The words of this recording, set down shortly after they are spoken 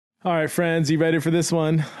All right, friends, you ready for this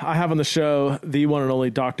one? I have on the show the one and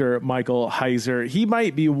only Dr. Michael Heiser. He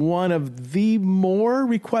might be one of the more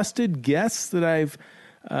requested guests that I've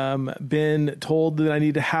been told that I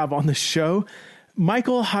need to have on the show.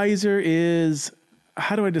 Michael Heiser is,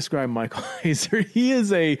 how do I describe Michael Heiser? He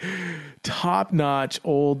is a top-notch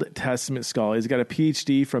Old Testament scholar. He's got a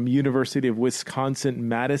PhD from University of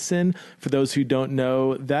Wisconsin-Madison. For those who don't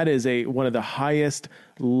know, that is one of the highest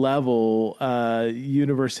level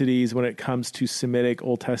universities when it comes to Semitic,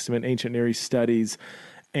 Old Testament, ancient Near East studies.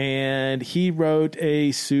 And he wrote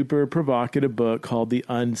a super provocative book called The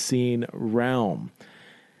Unseen Realm.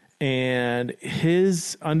 And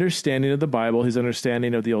his understanding of the Bible, his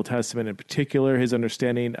understanding of the Old Testament in particular, his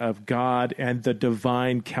understanding of God and the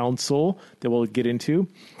divine counsel that we'll get into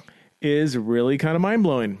is really kind of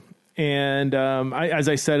mind-blowing. And as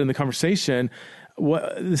I said in the conversation,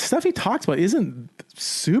 the stuff he talks about isn't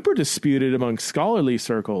super disputed among scholarly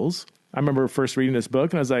circles. I remember first reading this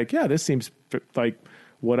book and I was like, yeah, this seems like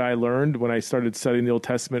what I learned when I started studying the Old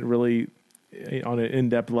Testament really on an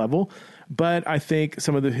in-depth level. But I think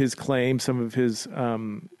some of his claims, some of his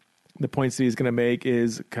the points that he's going to make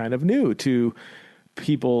is kind of new to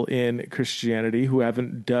people in Christianity who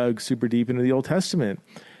haven't dug super deep into the Old Testament.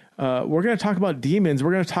 We're going to talk about demons.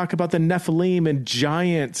 We're going to talk about the Nephilim and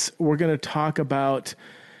giants. We're going to talk about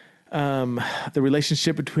the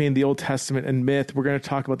relationship between the Old Testament and myth. We're going to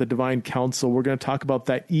talk about the divine counsel. We're going to talk about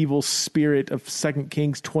that evil spirit of 2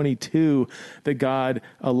 Kings 22 that God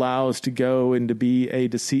allows to go and to be a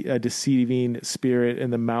deceiving spirit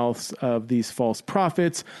in the mouths of these false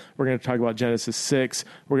prophets. We're going to talk about Genesis 6.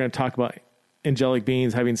 We're going to talk about angelic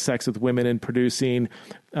beings having sex with women and producing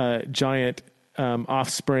giant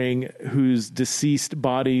offspring whose deceased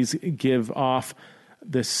bodies give off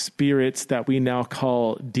the spirits that we now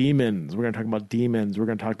call demons. We're going to talk about demons. We're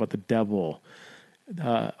going to talk about the devil,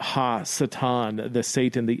 Satan, the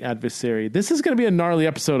Satan, the adversary. This is going to be a gnarly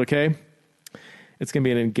episode, okay? It's going to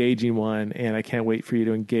be an engaging one, and I can't wait for you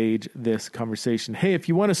to engage this conversation. Hey, if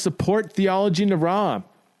you want to support Theology in the Raw,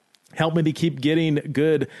 help me to keep getting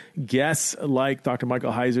good guests like Dr.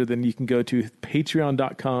 Michael Heiser, then you can go to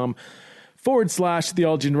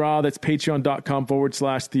patreon.com/Theology in the Raw. That's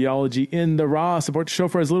patreon.com/Theology in the Raw. Support the show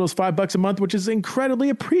for as little as $5 a month, which is incredibly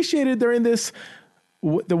appreciated during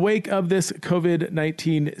the wake of this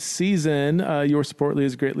COVID-19 season. Your support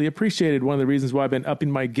is greatly appreciated. One of the reasons why I've been upping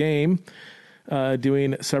my game,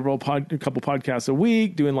 doing a couple podcasts a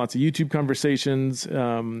week, doing lots of YouTube conversations,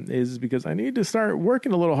 is because I need to start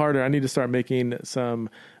working a little harder. I need to start making some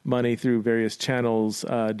money through various channels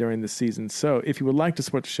during the season. So if you would like to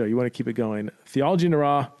support the show, you want to keep it going, Theology in the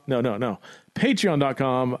Raw, no,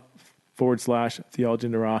 patreon.com/Theology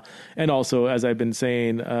in the Raw. And also, as I've been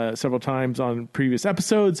saying several times on previous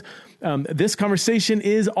episodes, this conversation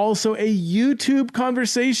is also a YouTube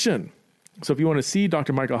conversation. So if you want to see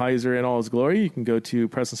Dr. Michael Heiser in all his glory, you can go to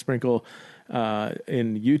Press and Sprinkle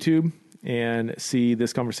in YouTube and see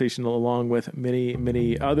this conversation along with many,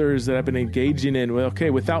 many others that I've been engaging in. Well,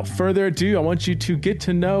 okay, without further ado, I want you to get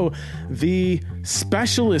to know the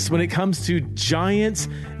specialist when it comes to giants,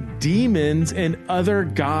 demons, and other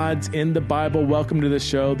gods in the Bible. Welcome to the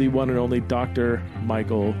show, the one and only Dr.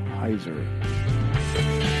 Michael Heiser.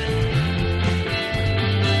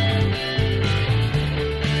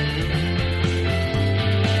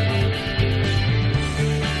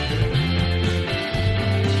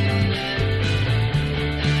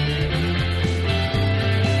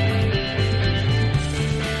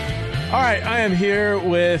 All right, I am here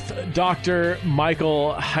with Dr.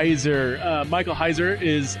 Michael Heiser. Michael Heiser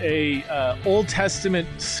is a Old Testament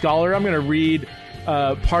scholar. I'm going to read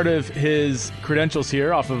part of his credentials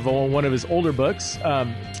here off of one of his older books.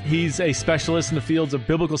 He's a specialist in the fields of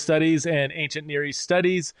biblical studies and ancient Near East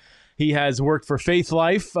studies. He has worked for Faith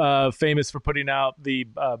Life, famous for putting out the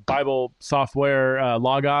Bible software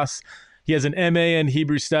Logos. He has an MA in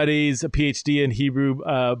Hebrew Studies, a PhD in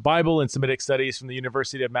Hebrew Bible and Semitic Studies from the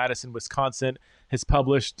University of Madison, Wisconsin. Has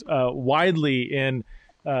published widely in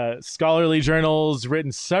scholarly journals,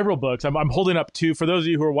 written several books. I'm holding up two. For those of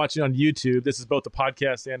you who are watching on YouTube, this is both a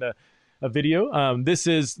podcast and a video. This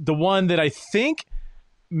is the one that I think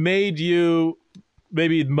made you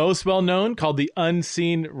maybe most well known, called The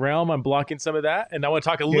Unseen Realm. I'm blocking some of that. And I want to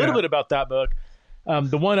talk a little bit about that book.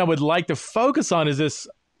 The one I would like to focus on is this.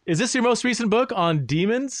 Is this your most recent book on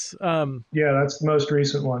demons? Yeah, that's the most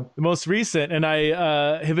recent one. The most recent. And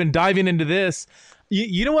I have been diving into this.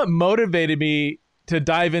 You know what motivated me to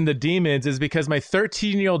dive into demons is because my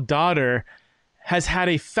 13-year-old daughter has had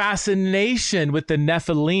a fascination with the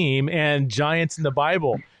Nephilim and giants in the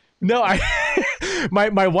Bible. No,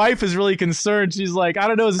 my wife is really concerned. She's like, I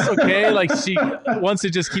don't know, is this okay? Like, she wants to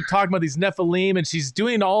just keep talking about these Nephilim, and she's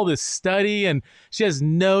doing all this study, and she has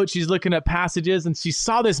notes. She's looking at passages, and she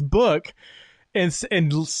saw this book and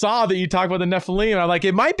saw that you talk about the Nephilim. And I'm like,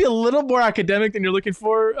 it might be a little more academic than you're looking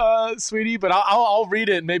for, sweetie, but I'll read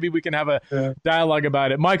it, and maybe we can have a dialogue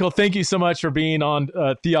about it. Michael, thank you so much for being on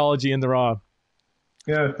Theology in the Raw.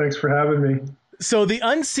 Yeah, thanks for having me. So the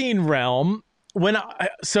unseen realm, and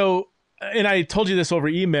I told you this over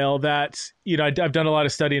email that, I've done a lot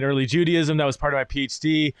of study in early Judaism. That was part of my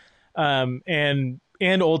PhD,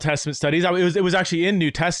 and Old Testament studies. It was actually in New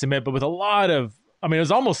Testament, but with a lot of, it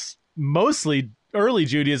was almost mostly early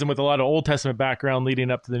Judaism with a lot of Old Testament background leading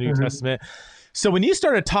up to the New Testament. So when you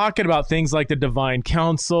started talking about things like the divine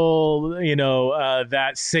council,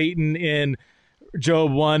 that Satan in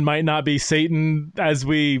Job 1 might not be Satan as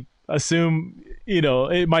we assume,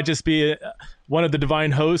 it might just be one of the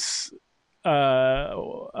divine hosts,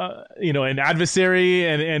 an adversary.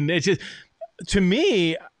 And it just, to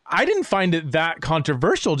me, I didn't find it that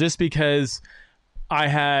controversial just because I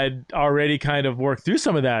had already kind of worked through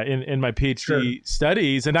some of that in my PhD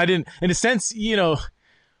studies. And I didn't, in a sense,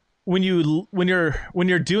 when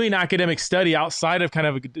you're doing academic study outside of kind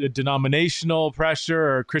of a denominational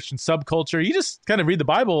pressure or Christian subculture, you just kind of read the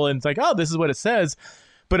Bible and it's like, oh, this is what it says.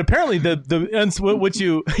 But apparently you're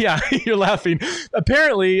laughing.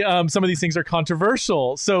 Apparently some of these things are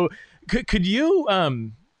controversial. So could you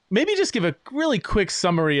maybe just give a really quick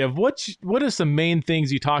summary of what are some main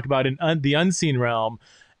things you talk about in the unseen realm,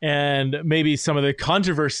 and maybe some of the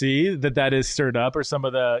controversy that is stirred up, or some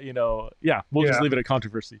of the, just leave it at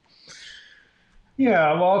controversy.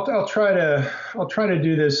 Yeah, well, I'll try to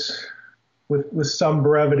do this with some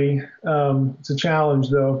brevity. It's a challenge,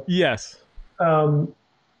 though. Yes. In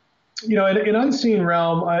unseen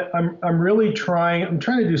realm, I'm really trying. I'm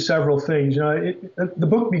trying to do several things. The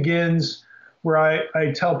book begins where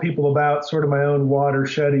I tell people about sort of my own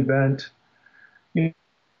watershed event in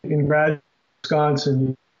Grad,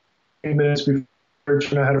 Wisconsin. 8 minutes before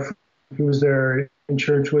church, and I had a friend who was there in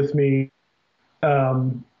church with me,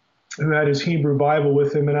 who had his Hebrew Bible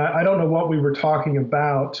with him. And I don't know what we were talking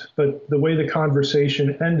about, but the way the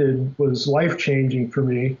conversation ended was life-changing for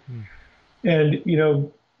me. And,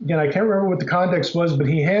 again, I can't remember what the context was, but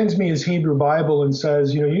he hands me his Hebrew Bible and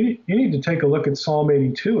says, you need to take a look at Psalm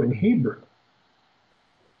 82 in Hebrew.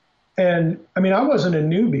 And I wasn't a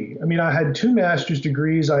newbie. I had 2 master's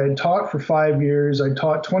degrees. I had taught for 5 years. I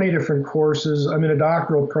taught 20 different courses. I'm in a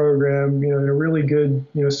doctoral program, in a really good,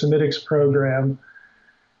 Semitics program.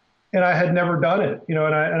 And I had never done it, and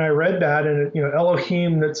I read that, and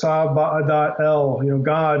Elohim Nitzav Ba'adat El,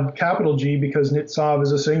 God, capital G, because Nitzav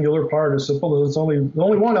is a singular participle. There's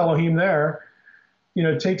only one Elohim there.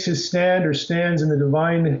 Takes his stand or stands in the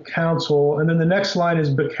divine council. And then the next line is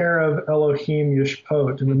Bekerev Elohim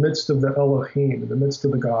Yishpot, in the midst of the Elohim, in the midst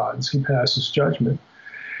of the gods, he passes judgment.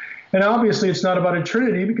 And obviously it's not about a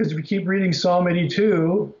trinity, because if you keep reading Psalm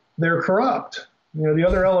 82, they're corrupt. The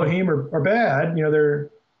other Elohim are bad. They're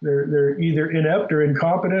either inept or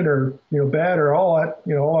incompetent or, bad, or all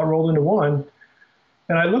rolled into one.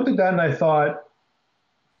 And I looked at that and I thought,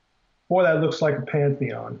 boy, that looks like a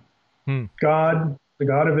pantheon. God, the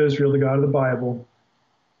God of Israel, the God of the Bible,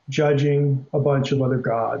 judging a bunch of other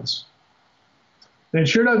gods. And it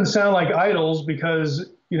sure doesn't sound like idols, because,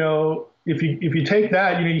 if you take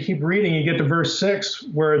that, you keep reading, you get to verse 6,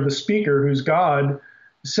 where the speaker, who's God,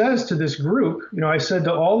 says to this group, I said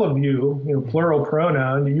to all of you, plural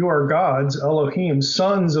pronoun, you are gods, Elohim,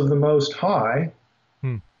 sons of the Most High,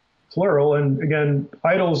 plural. And again,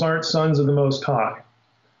 idols aren't sons of the Most High.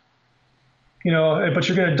 But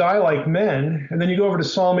you're going to die like men. And then you go over to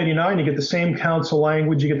Psalm 89, you get the same council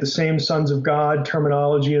language, you get the same sons of God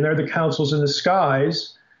terminology, and they're the councils in the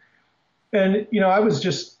skies. And, I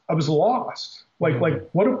was lost. Like,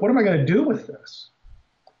 what am I going to do with this?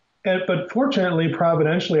 But fortunately,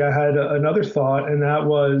 providentially, I had another thought, and that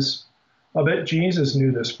was, I'll bet Jesus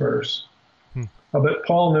knew this verse. I'll bet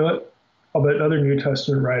Paul knew it. I'll bet other New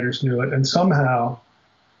Testament writers knew it. And somehow,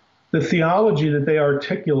 the theology that they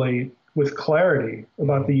articulate with clarity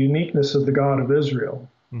about the uniqueness of the God of Israel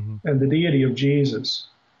and the deity of Jesus,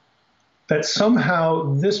 that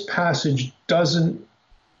somehow this passage doesn't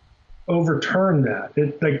overturn that.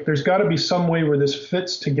 There's got to be some way where this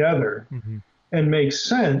fits together and makes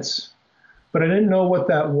sense, but I didn't know what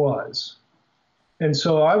that was. And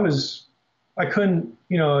so I couldn't,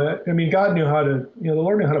 God knew how to, the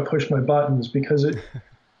Lord knew how to push my buttons, because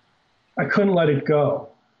I couldn't let it go.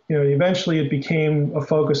 Eventually it became a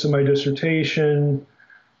focus of my dissertation.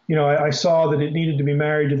 I saw that it needed to be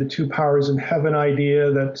married to the two powers in heaven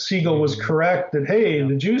idea, that Siegel was correct, that, hey,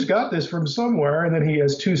 the Jews got this from somewhere. And then he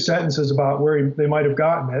has two sentences about where they might have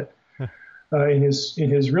gotten it in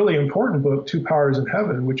his really important book, Two Powers in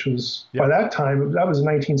Heaven, which was by that time, that was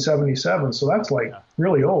 1977. So that's like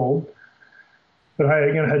really old. But I,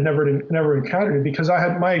 again, had never encountered it because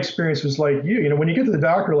my experience was like when you get to the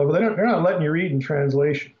doctoral level, they're not letting you read in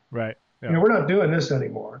translation. Right. Yeah. We're not doing this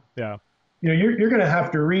anymore. Yeah. You're going to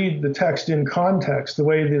have to read the text in context, the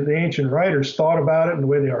way the ancient writers thought about it and the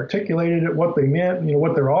way they articulated it, what they meant,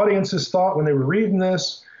 what their audiences thought when they were reading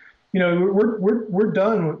this. We're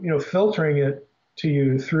done, filtering it to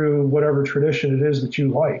you through whatever tradition it is that you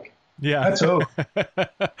like. Yeah. That's over.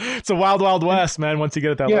 It's a wild, wild west, man, once you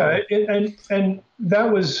get at that level. Yeah. And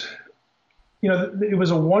that was, it was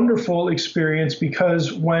a wonderful experience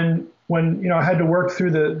because when I had to work through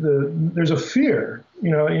there's a fear,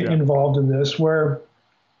 involved in this where,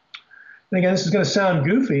 and again, this is going to sound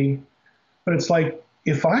goofy, but it's like,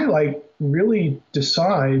 if I really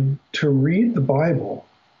decide to read the Bible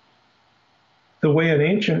the way an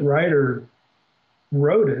ancient writer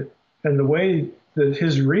wrote it and the way that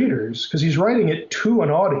his readers, because he's writing it to an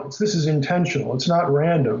audience, this is intentional, it's not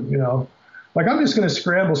random, I'm just going to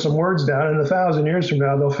scramble some words down and 1,000 years from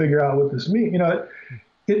now, they'll figure out what this means.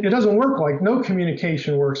 It doesn't work no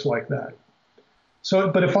communication works like that. So,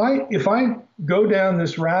 but if I go down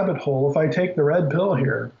this rabbit hole, if I take the red pill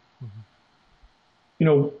here,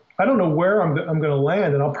 I don't know where I'm going to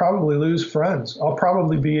land, and I'll probably lose friends. I'll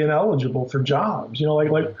probably be ineligible for jobs.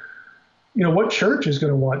 What church is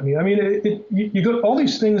going to want me? I mean, you go, all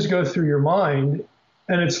these things go through your mind,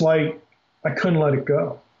 and it's like I couldn't let it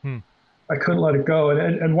go. I couldn't let it go.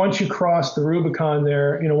 And once you cross the Rubicon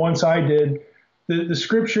there, once I did, the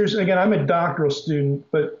scriptures. Again, I'm a doctoral student,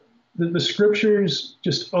 but the scriptures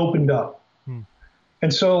just opened up.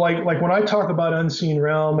 And so like when I talk about Unseen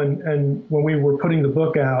Realm and when we were putting the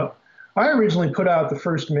book out, I originally put out the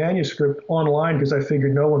first manuscript online because I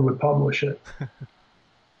figured no one would publish it.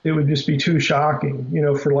 It would just be too shocking,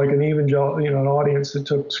 for like an evangelical, an audience that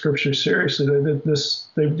took scripture seriously.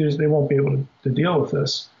 They won't be able to deal with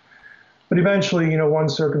this. But eventually, one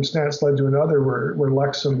circumstance led to another where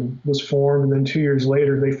Lexham was formed. And then 2 years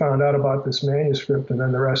later, they found out about this manuscript. And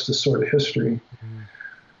then the rest is sort of history.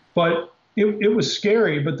 But it was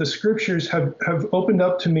scary. But the scriptures have opened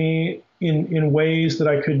up to me in ways that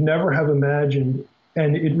I could never have imagined.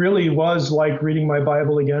 And it really was like reading my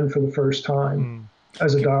Bible again for the first time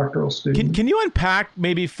as a doctoral student. Can you unpack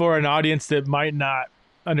maybe for an audience that might not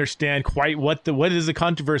understand quite what is the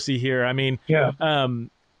controversy here? I mean,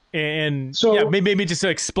 and so maybe just to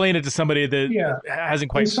explain it to somebody that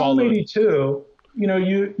hasn't quite followed. Maybe too, when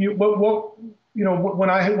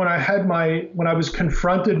I was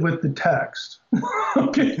confronted with the text,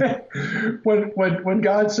 okay, when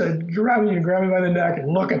God said, grab me by the neck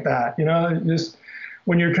and look at that, just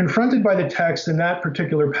when you're confronted by the text in that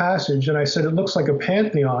particular passage, and I said, it looks like a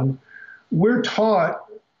pantheon, we're taught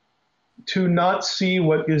to not see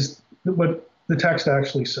what the text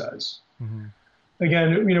actually says.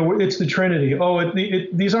 Again, it's the Trinity.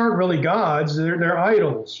 These aren't really gods; they're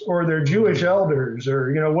idols, or they're Jewish elders,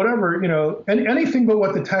 or whatever, and anything but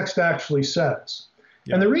what the text actually says.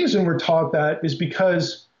 Yeah. And the reason we're taught that is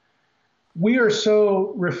because we are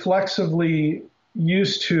so reflexively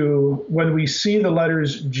used to when we see the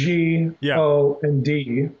letters G, O, and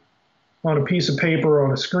D on a piece of paper or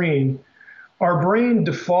on a screen, our brain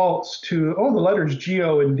defaults to the letters G,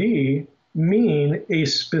 O, and D mean a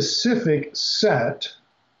specific set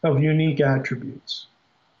of unique attributes.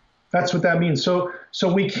 That's what that means. So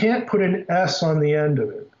we can't put an S on the end of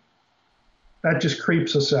it. That just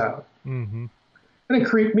creeps us out. And it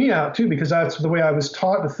creeped me out too, because that's the way I was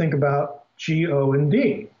taught to think about G, O, and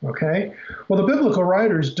D. Okay. Well, the biblical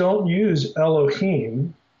writers don't use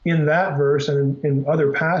Elohim in that verse and in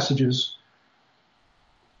other passages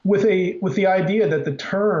with the idea that the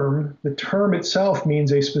term itself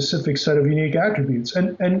means a specific set of unique attributes.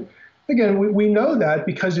 And again, we know that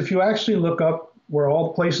because if you actually look up where all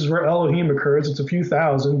the places where Elohim occurs, it's a few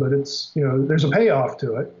thousand, but it's, there's a payoff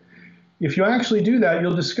to it. If you actually do that,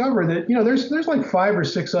 you'll discover that, there's like 5 or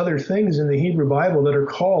 6 other things in the Hebrew Bible that are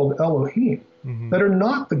called Elohim that are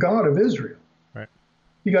not the God of Israel. Right.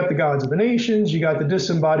 You got the gods of the nations, you got the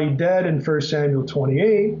disembodied dead in 1 Samuel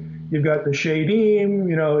 28. You've got the Shadim,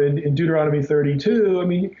 in Deuteronomy 32. I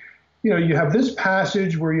mean, you have this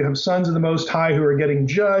passage where you have sons of the Most High who are getting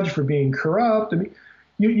judged for being corrupt. I mean,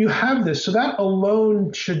 you have this. So that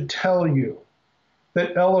alone should tell you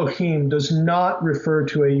that Elohim does not refer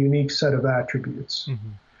to a unique set of attributes.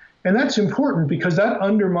 And that's important because that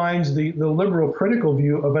undermines the liberal critical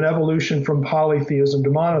view of an evolution from polytheism to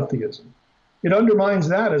monotheism. It undermines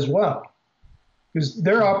that as well, because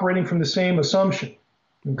they're operating from the same assumption.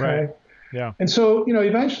 Okay. Right. Yeah. And so,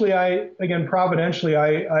 eventually providentially,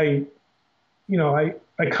 I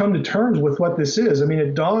come to terms with what this is. I mean,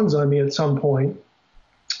 it dawns on me at some point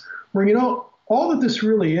where, all that this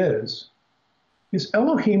really is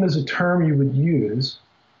Elohim is a term you would use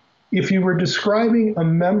if you were describing a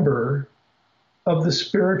member of the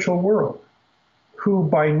spiritual world who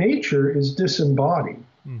by nature is disembodied.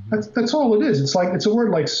 Mm-hmm. That's all it is. It's a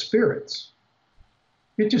word like spirits.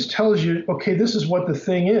 It just tells you, okay, this is what the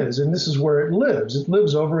thing is, and this is where it lives. It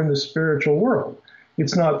lives over in the spiritual world.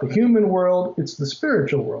 It's not the human world, it's the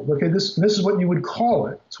spiritual world. Okay, this is what you would call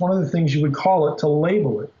it. It's one of the things you would call it to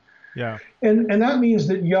label it. Yeah. And that means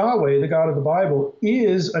that Yahweh, the God of the Bible,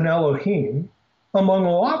 is an Elohim among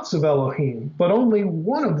lots of Elohim, but only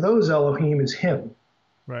one of those Elohim is him.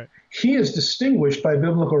 Right. He is distinguished by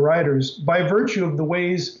biblical writers by virtue of the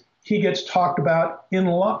ways he gets talked about in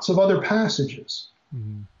lots of other passages.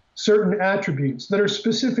 Mm-hmm. Certain attributes that are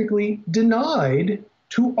specifically denied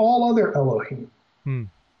to all other Elohim. Hmm.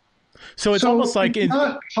 So it's almost like it's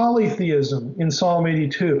not polytheism in Psalm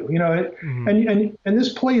 82, mm-hmm. and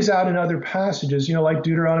this plays out in other passages, like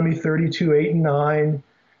Deuteronomy 32, 8 and 9,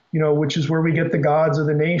 which is where we get the gods of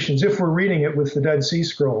the nations, if we're reading it with the Dead Sea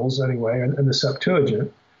Scrolls anyway, and the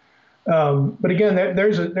Septuagint. But again,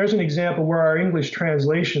 there's an example where our English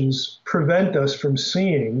translations prevent us from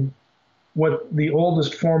seeing what the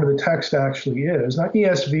oldest form of the text actually is. Now,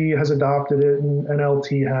 ESV has adopted it, and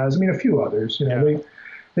NLT has. I mean, a few others.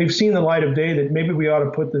 They've seen the light of day that maybe we ought to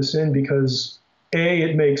put this in because A,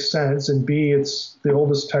 it makes sense, and B, it's the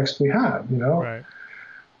oldest text we have. Right.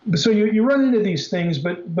 So you run into these things,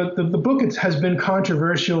 but the book has been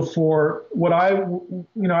controversial for what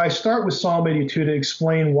I start with Psalm 82 to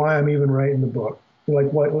explain why I'm even writing the book, like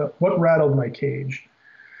what rattled my cage.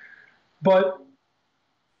 But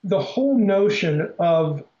the whole notion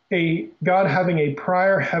of a God having a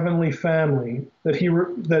prior heavenly family,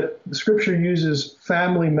 that Scripture uses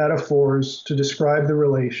family metaphors to describe the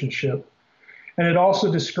relationship, and it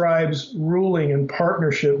also describes ruling and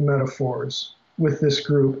partnership metaphors with this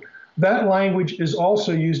group. That language is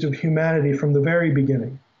also used of humanity from the very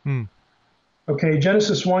beginning. Hmm. Okay,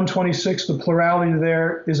 Genesis 1:26, the plurality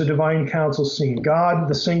there is a divine council scene. God,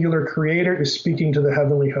 the singular creator, is speaking to the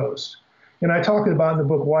heavenly host. And I talk about in the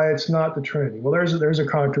book why it's not the Trinity. Well, there's a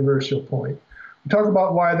controversial point. We talk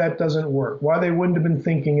about why that doesn't work, why they wouldn't have been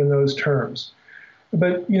thinking in those terms.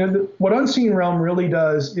 But what Unseen Realm really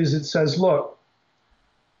does is it says, look,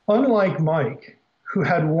 unlike Mike, who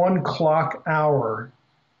had one clock hour,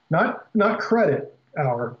 not credit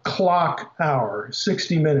hour, clock hour,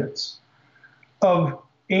 60 minutes of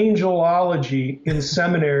angelology in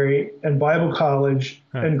seminary and Bible college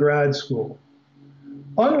and grad school.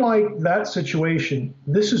 Unlike that situation,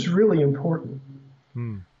 this is really important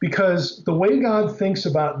because the way God thinks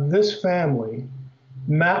about this family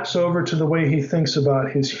maps over to the way he thinks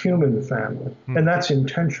about his human family, and that's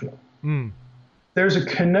intentional. There's a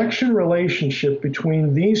connection relationship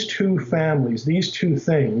between these two families, these two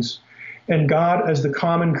things, and God as the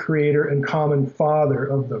common creator and common father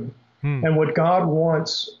of them. And what God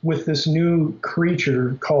wants with this new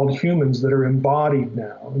creature called humans that are embodied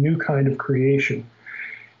now, a new kind of creation.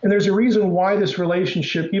 And there's a reason why this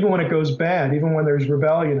relationship, even when it goes bad, even when there's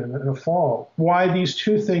rebellion and a fall, why these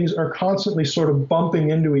two things are constantly sort of bumping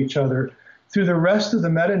into each other through the rest of the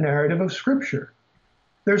meta-narrative of Scripture.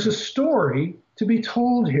 There's a story to be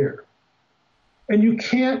told here. And you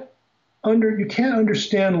can't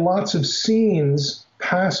understand lots of scenes,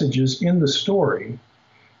 passages in the story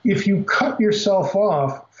if you cut yourself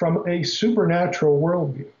off from a supernatural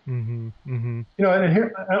worldview. Mm-hmm, mm-hmm. And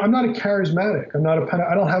here, I'm not a charismatic.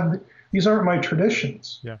 I don't have, these aren't my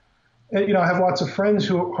traditions. Yeah. And, I have lots of friends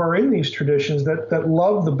who are in these traditions that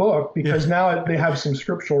love the book because now they have some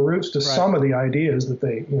scriptural roots to some of the ideas that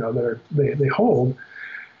they hold,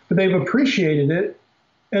 but they've appreciated it.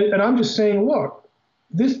 And I'm just saying, look,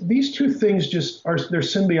 these two things they're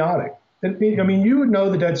symbiotic. And, I mean, you would know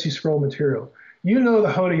the Dead Sea Scroll material. You know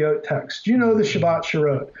the Hodiot text. You know the Shabbat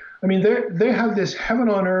Shirot. I mean, they have this heaven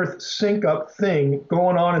on earth sync up thing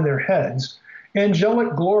going on in their heads,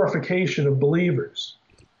 angelic glorification of believers.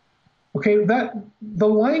 Okay, the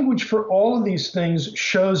language for all of these things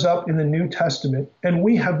shows up in the New Testament, and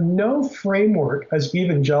we have no framework as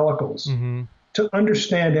evangelicals to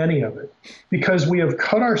understand any of it because we have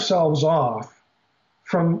cut ourselves off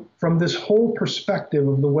from this whole perspective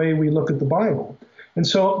of the way we look at the Bible. And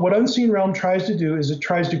so what Unseen Realm tries to do is it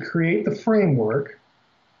tries to create the framework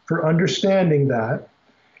for understanding that.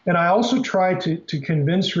 And I also try to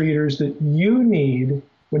convince readers that you need,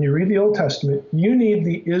 when you read the Old Testament, you need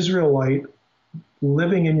the Israelite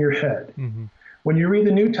living in your head. Mm-hmm. When you read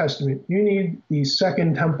the New Testament, you need the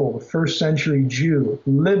Second Temple, the first century Jew,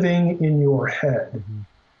 living in your head. Mm-hmm.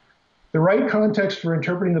 The right context for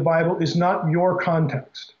interpreting the Bible is not your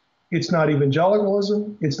context. It's not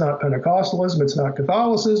evangelicalism. It's not Pentecostalism. It's not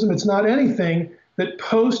Catholicism. It's not anything that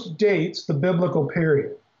post-dates the biblical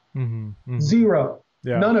period. Mm-hmm. Mm-hmm. Zero.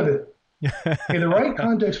 Yeah. None of it. Okay, the right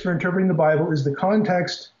context for interpreting the Bible is the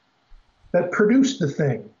context that produced the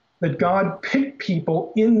thing, that God picked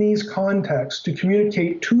people in these contexts to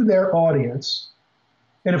communicate to their audience.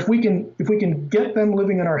 And if we can get them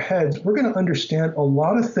living in our heads, we're going to understand a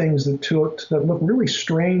lot of things that look really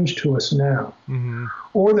strange to us now. Mm-hmm.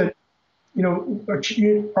 Or that,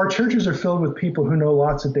 our churches are filled with people who know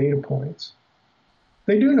lots of data points.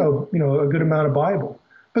 They do know, a good amount of Bible,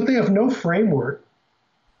 but they have no framework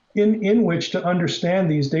in which to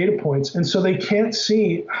understand these data points. And so they can't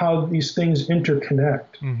see how these things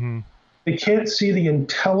interconnect. Mm-hmm. They can't see the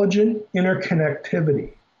intelligent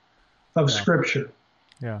interconnectivity of Scripture.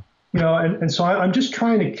 Yeah. And so I'm just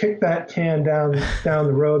trying to kick that can down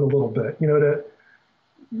the road a little bit, to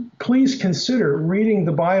please consider reading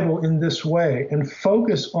the Bible in this way and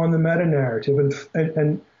focus on the meta-narrative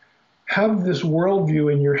and have this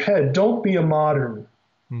worldview in your head. Don't be a modern.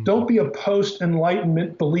 Mm-hmm. Don't be a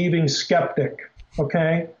post-Enlightenment believing skeptic,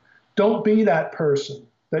 okay? Don't be that person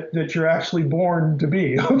that you're actually born to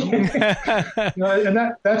be, okay?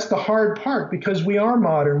 And that's the hard part, because we are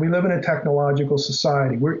modern. We live in a technological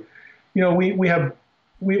society. We have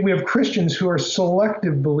Christians who are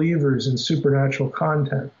selective believers in supernatural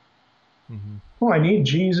content. Mm-hmm. Well, I need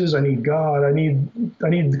Jesus. I need God. I need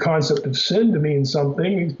the concept of sin to mean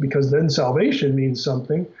something, because then salvation means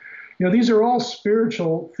something. These are all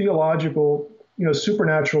spiritual, theological,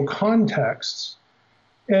 supernatural contexts.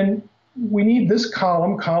 And we need this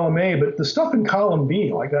column A, but the stuff in column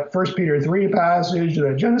B, like that 1 Peter 3 passage,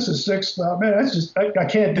 that Genesis 6 stuff, man, that's just, I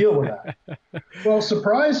can't deal with that. Well,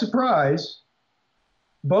 surprise, surprise,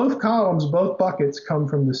 both columns, both buckets come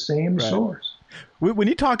from the same source. When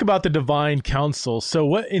you talk about the divine counsel, so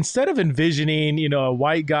what, instead of envisioning, a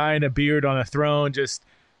white guy in a beard on a throne just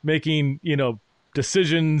making,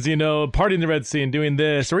 decisions, parting the Red Sea and doing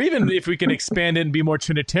this, or even if we can expand it and be more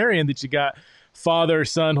Trinitarian, that you got Father,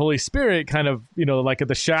 Son, Holy Spirit kind of, like at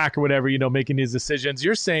the shack or whatever, making these decisions.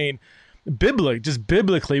 You're saying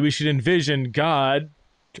biblically, we should envision God,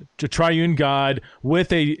 to triune God,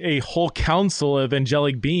 with a whole council of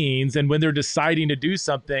angelic beings. And when they're deciding to do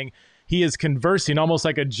something, he is conversing almost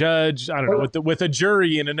like a judge, I don't know, with a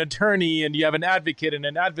jury and an attorney, and you have an advocate and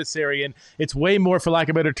an adversary, and it's way more, for lack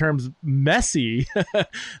of better terms, messy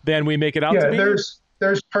than we make it out to be.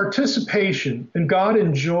 There's participation, and God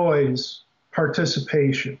enjoys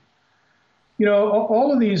participation.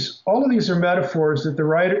 All of these are metaphors that the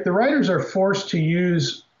writers are forced to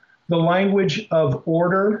use the language of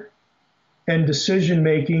order and decision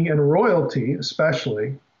making and royalty,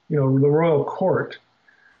 especially, the royal court,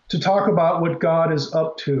 to talk about what God is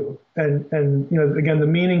up to, and again, the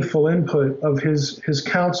meaningful input of his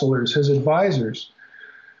counselors, his advisors.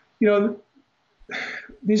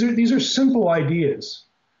 These are simple ideas.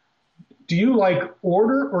 Do you like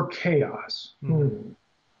order or chaos? Mm-hmm.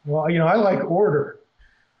 Well, I like order.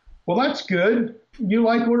 Well, that's good. You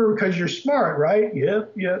like order because you're smart, right?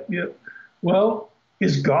 Yep. Well,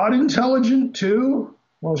 is God intelligent too?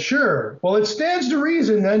 Well, sure. Well, it stands to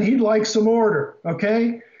reason then he'd like some order,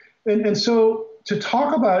 okay? And so to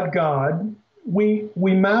talk about God, we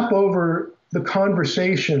map over the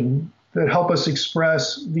conversation that help us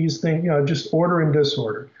express these things, just order and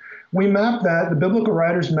disorder. We map that, the biblical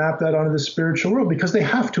writers map that onto the spiritual world because they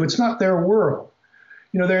have to. It's not their world.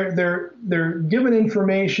 They're given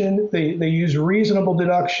information, they use reasonable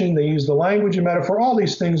deduction, they use the language and metaphor. All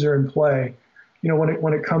these things are in play,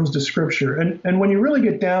 when it comes to Scripture. And when you really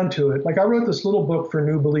get down to it, like I wrote this little book for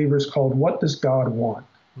new believers called What Does God Want?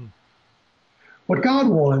 What God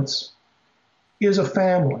wants is a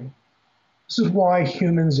family. This is why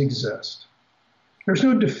humans exist. There's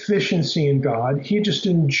no deficiency in God. He just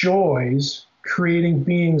enjoys creating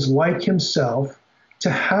beings like himself to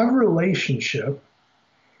have relationship.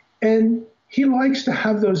 And he likes to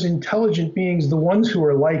have those intelligent beings, the ones who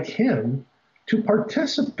are like him, to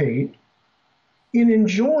participate in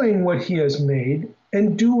enjoying what he has made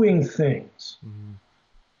and doing things. Mm-hmm.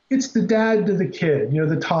 It's the dad to the kid,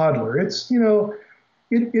 the toddler. It's,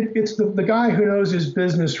 it's the guy who knows his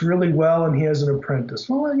business really well and he has an apprentice.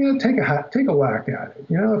 Well, take a whack at it.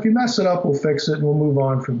 If you mess it up, we'll fix it and we'll move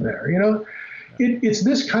on from there. It's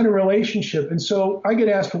this kind of relationship. And so I get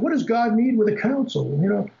asked, well, what does God need with a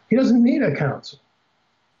council? He doesn't need a council.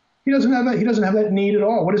 He doesn't have that. He doesn't have that need at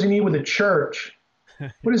all. What does he need with a church?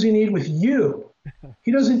 What does he need with you?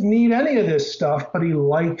 He doesn't need any of this stuff, but he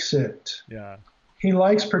likes it. Yeah. He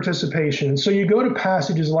likes participation. And so you go to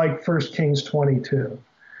passages like 1 Kings 22.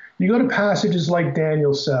 You go to passages like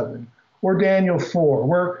Daniel 7 or Daniel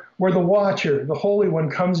 4, where the watcher, the Holy One,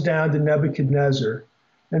 comes down to Nebuchadnezzar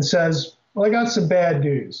and says, well, I got some bad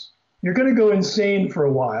news. You're going to go insane for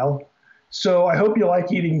a while, so I hope you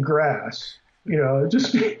like eating grass.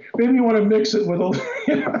 Just maybe you want to mix it with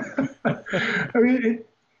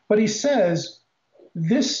but he says,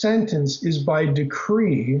 this sentence is by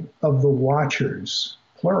decree of the watchers,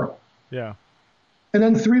 plural. Yeah. And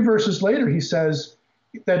then 3 verses later, he says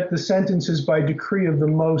that the sentence is by decree of the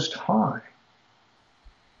Most High.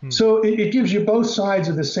 So it gives you both sides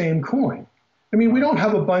of the same coin. I mean, we don't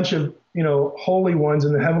have a bunch of, holy ones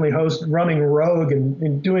in the heavenly host running rogue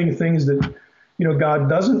and doing things that, God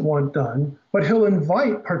doesn't want done, but he'll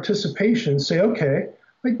invite participation, say, okay,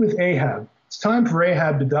 like with Ahab, it's time for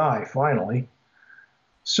Ahab to die, finally.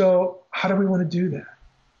 So how do we want to do that?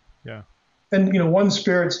 Yeah. And, one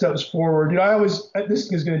spirit steps forward.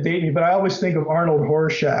 This is going to date me, but I always think of Arnold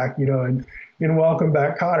Horshack, in Welcome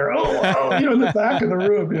Back, Kotter. Oh, in the back of the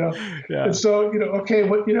room, Yeah. And so, okay,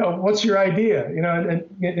 what's your idea?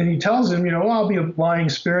 And he tells him, well, I'll be a lying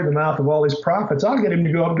spirit in the mouth of all these prophets. I'll get him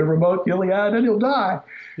to go up to remote Gilead and he'll die.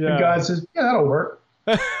 Yeah. And God says, yeah, that'll work.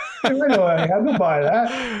 I know I have to buy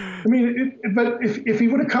that. I mean, but if he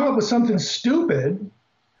would have come up with something stupid,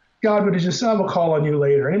 God would have just said, I will call on you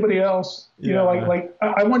later. Anybody else?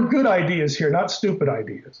 I want good ideas here, not stupid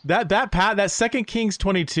ideas. That 2 Kings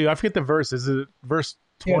 22, I forget the verse. Is it verse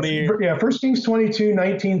 20? Yeah, 1 Kings 22,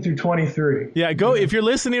 19 through 23. Yeah, if you're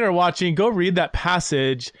listening or watching, go read that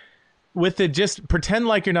passage with it. Just pretend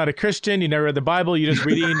like you're not a Christian. You never read the Bible. You're just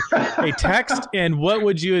reading a text. And what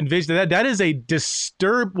would you envision? That is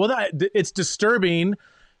it's disturbing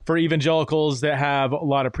for evangelicals that have a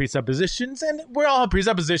lot of presuppositions, and we all have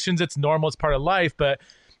presuppositions. It's normal. It's part of life. But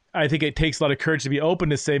I think it takes a lot of courage to be open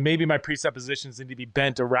to say, maybe my presuppositions need to be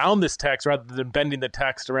bent around this text rather than bending the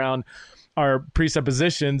text around our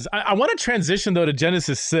presuppositions. I want to transition, though, to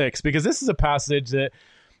Genesis 6, because this is a passage that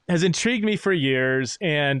has intrigued me for years.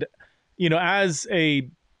 And, as a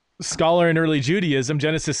scholar in early Judaism,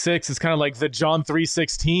 Genesis 6 is kind of like the John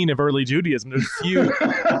 3:16 of early Judaism.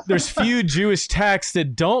 There's few Jewish texts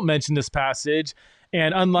that don't mention this passage.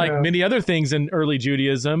 And unlike many other things in early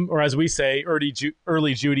Judaism, or as we say, early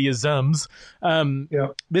Judaisms,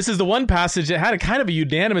 this is the one passage that had a kind of a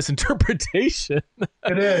unanimous interpretation.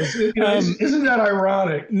 It is. Isn't that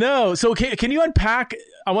ironic? No. So can you unpack?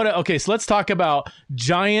 So let's talk about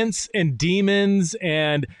giants and demons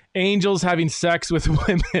and angels having sex with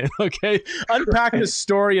women. Okay. Unpack the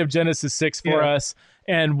story of Genesis 6 for us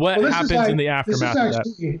and what happens in the aftermath of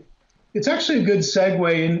that. It's actually a good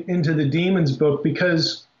segue into the demons book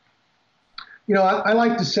because, I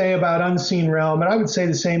like to say about unseen realm, and I would say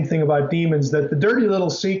the same thing about demons, that the dirty little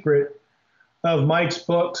secret of Mike's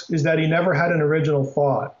books is that he never had an original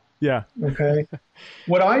thought. Yeah. Okay.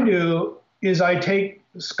 What I do is I take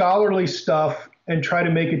scholarly stuff and try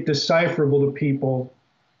to make it decipherable to people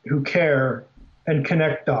who care and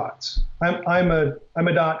connect dots. I'm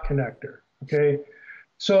a dot connector. Okay.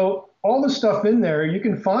 So all the stuff in there you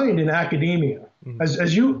can find in academia. Mm-hmm.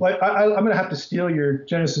 As you like, I'm going to have to steal your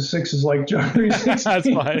Genesis 6 is like John 3:16. That's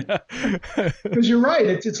fine. Because you're right.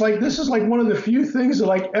 It's like this is like one of the few things that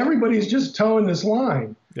like everybody's just towing this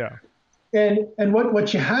line. Yeah. And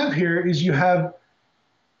what you have here is you have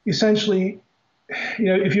essentially,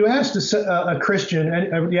 if you asked a Christian,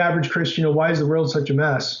 the average Christian, why is the world such a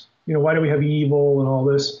mess? Why do we have evil and all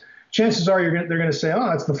this? Chances are they're going to say,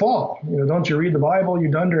 oh, it's the fall. Don't you read the Bible? You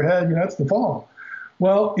dunderhead. It's the fall.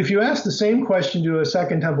 Well, if you ask the same question to a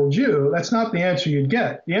Second Temple Jew, that's not the answer you'd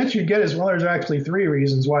get. The answer you'd get is, well, there's actually 3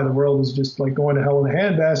 reasons why the world is just like going to hell in a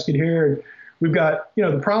handbasket here. We've got,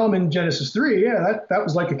 the problem in Genesis 3. Yeah, that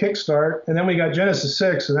was like a kickstart. And then we got Genesis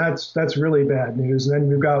 6, and that's really bad news. And then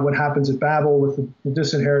we've got what happens at Babel with the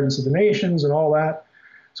disinheritance of the nations and all that.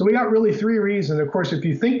 So we got really 3 reasons. Of course, if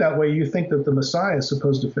you think that way, you think that the Messiah is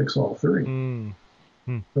supposed to fix all 3.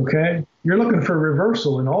 Okay? You're looking for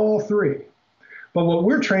reversal in all 3. But what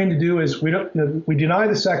we're trained to do is we deny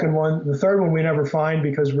the second one. The third one we never find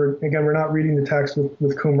because we're not reading the text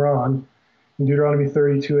with Qumran in Deuteronomy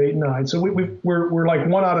 32, 8, and 9. So we're like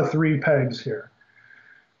 1 out of 3 pegs here.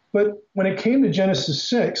 But when it came to Genesis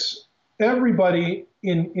 6, everybody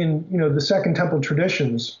in the Second Temple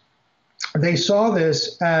traditions, they saw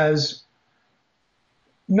this as,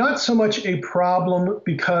 not so much a problem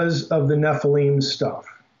because of the Nephilim stuff.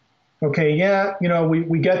 Okay, yeah,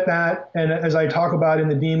 we get that. And as I talk about in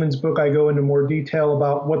the Demons book, I go into more detail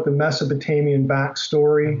about what the Mesopotamian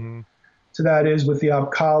backstory to that is with the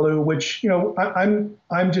Apkallu, which,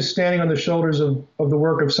 I'm just standing on the shoulders of the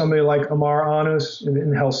work of somebody like Amar Anus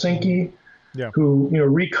in Helsinki, who,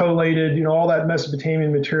 recollated, all that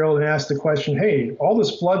Mesopotamian material and asked the question, hey, all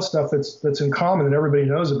this flood stuff that's in common that everybody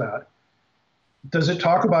knows about, does it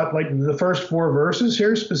talk about like the first 4 verses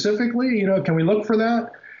here specifically? Can we look for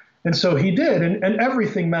that? And so he did, and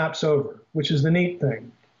everything maps over, which is the neat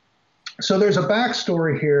thing. So there's a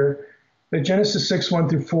backstory here that Genesis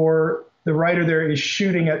 6:1-4, the writer there is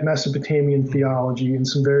shooting at Mesopotamian theology in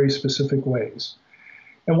some very specific ways.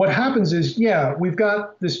 And what happens is, we've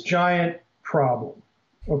got this giant problem,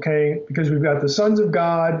 okay? Because we've got the sons of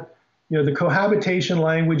God. The cohabitation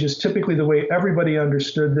language is typically the way everybody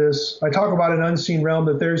understood this. I talk about an unseen realm,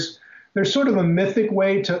 that there's sort of a mythic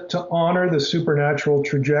way to honor the supernatural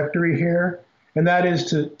trajectory here. And that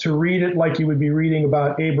is to read it like you would be reading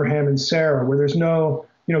about Abraham and Sarah, where there's no,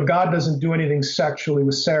 God doesn't do anything sexually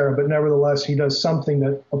with Sarah, but nevertheless, he does something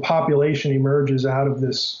that a population emerges out of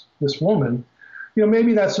this woman.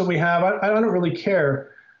 Maybe that's what we have. I don't really care.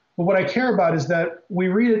 But what I care about is that we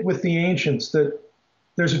read it with the ancients, that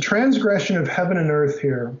there's a transgression of heaven and earth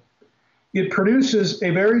here. It produces a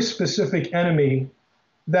very specific enemy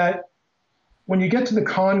that when you get to the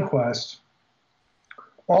conquest,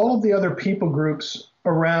 all of the other people groups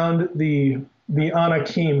around the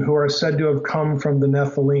Anakim, who are said to have come from the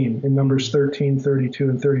Nephilim in Numbers 13, 32,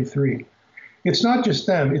 and 33, it's not just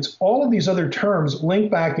them. It's all of these other terms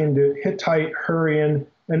linked back into Hittite, Hurrian,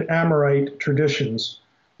 and Amorite traditions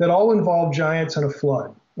that all involve giants and a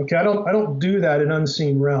flood. Okay, I don't do that in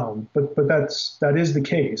Unseen Realm, but that is the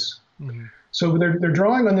case. Mm-hmm. So they're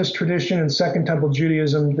drawing on this tradition in Second Temple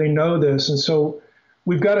Judaism. They know this, and so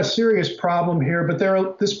we've got a serious problem here.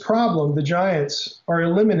 But this problem, the giants, are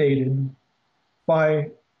eliminated by,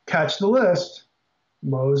 catch the list,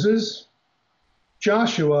 Moses,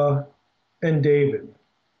 Joshua, and David.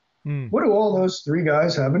 What do all those 3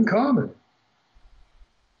 guys have in common?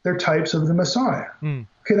 They're types of the Messiah.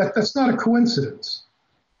 Okay, that's not a coincidence.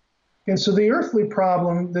 And so the earthly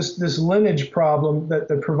problem, this lineage problem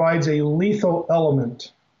that provides a lethal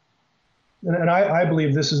element, and I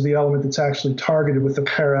believe this is the element that's actually targeted with the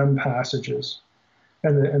Parem passages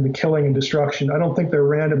and the killing and destruction. I don't think they're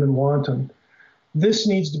random and wanton. This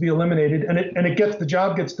needs to be eliminated, and the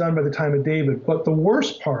job gets done by the time of David. But the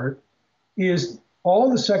worst part is all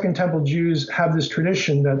the Second Temple Jews have this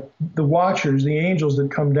tradition that the watchers, the angels that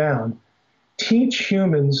come down, teach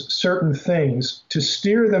humans certain things to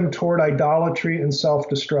steer them toward idolatry and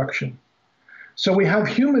self-destruction. So we have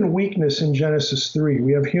human weakness in Genesis 3.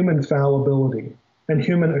 We have human fallibility and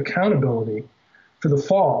human accountability for the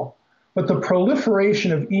fall. But the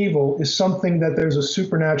proliferation of evil is something that there's a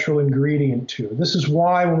supernatural ingredient to. This is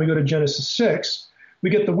why when we go to Genesis 6,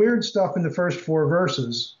 we get the weird stuff in the first 4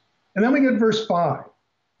 verses. And then we get verse 5.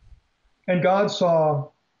 And God saw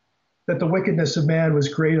that the wickedness of man was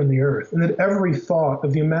great on the earth, and that every thought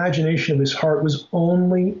of the imagination of his heart was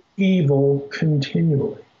only evil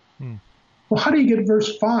continually. Well, how do you get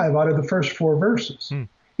verse 5 out of the first 4 verses?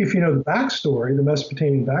 If you know the backstory, the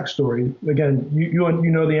Mesopotamian backstory, again,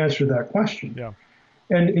 you know the answer to that question. Yeah.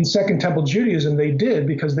 And in Second Temple Judaism, they did,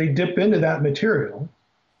 because they dip into that material.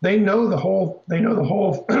 They know the whole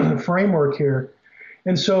framework here.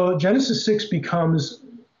 And so Genesis 6 becomes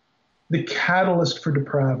the catalyst for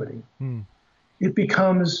depravity. It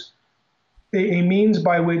becomes a means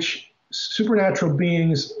by which supernatural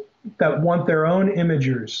beings that want their own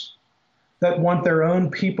imagers, that want their own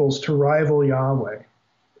peoples to rival Yahweh,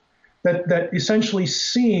 that essentially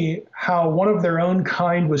see how one of their own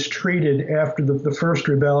kind was treated after the first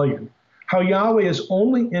rebellion, how Yahweh is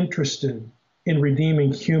only interested in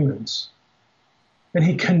redeeming humans. And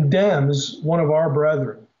he condemns one of our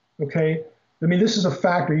brethren, okay? I mean, this is a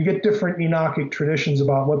factor. You get different Enochic traditions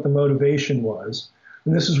about what the motivation was,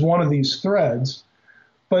 and this is one of these threads.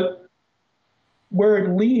 But where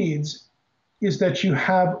it leads is that you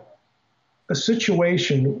have a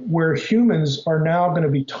situation where humans are now going to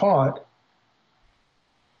be taught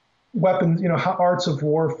weapons, arts of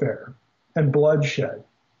warfare and bloodshed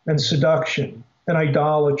and seduction and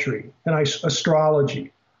idolatry and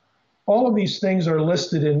astrology. All of these things are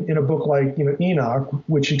listed in a book like Enoch,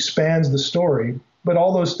 which expands the story, but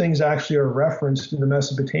all those things actually are referenced in the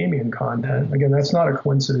Mesopotamian content. Again, that's not a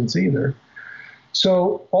coincidence either.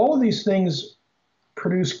 So all of these things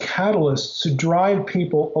produce catalysts to drive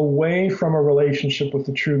people away from a relationship with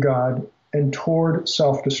the true God and toward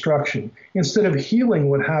self-destruction. Instead of healing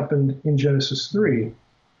what happened in Genesis 3,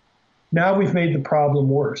 now we've made the problem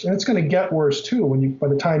worse. And it's going to get worse too by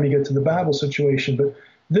the time you get to the Babel situation. But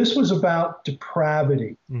this was about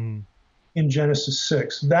depravity in Genesis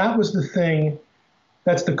 6. That was the thing.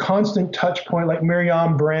 That's the constant touch point, like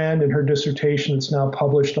Miriam Brand in her dissertation that's now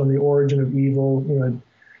published on the origin of evil,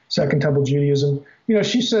 Second Temple Judaism.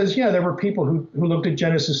 She says, there were people who looked at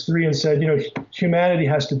Genesis 3 and said, humanity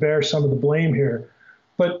has to bear some of the blame here.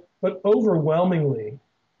 But overwhelmingly,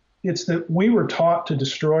 it's that we were taught to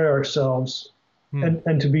destroy ourselves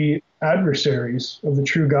and to be adversaries of the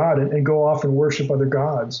true God and go off and worship other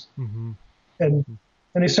gods and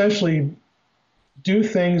essentially do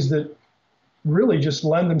things that really just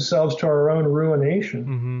lend themselves to our own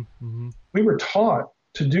ruination. We were taught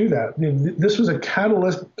to do that. This was a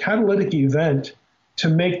catalytic event to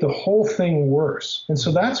make the whole thing worse. And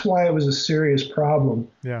so that's why it was a serious problem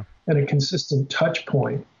and a consistent touch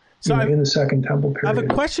point in the Second Temple period. I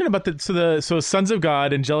have a question about so sons of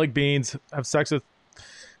God, angelic beings, have sex with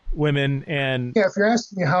women, and if you're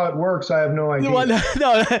asking me how it works, I have no idea. Well,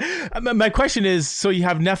 no, my question is, so you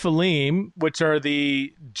have Nephilim, which are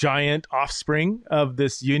the giant offspring of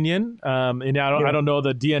this union, and I don't know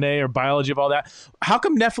the DNA or biology of all that. How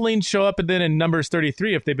come Nephilim show up and then in Numbers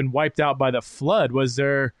 33 if they've been wiped out by the flood? Was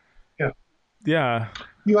there? Yeah.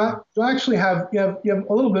 You actually have a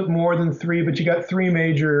little bit more than three, but you got three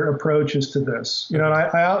major approaches to this. And I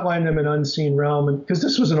outlined them in Unseen Realm, and because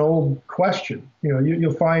this was an old question.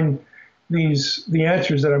 You'll find the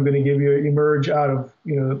answers that I'm going to give you emerge out of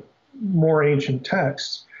more ancient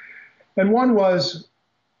texts. And one was,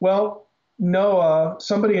 Noah.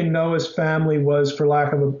 Somebody in Noah's family was, for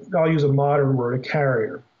lack of I'll use a modern word, a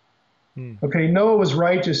carrier. Okay, Noah was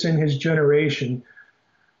righteous in his generation.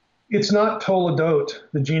 It's not Toledot,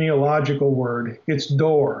 the genealogical word. It's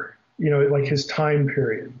Dor, like his time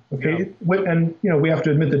period. Okay, and we have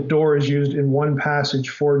to admit that Dor is used in one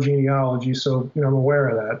passage for genealogy, so I'm aware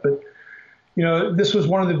of that. But this was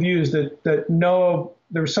one of the views that Noah,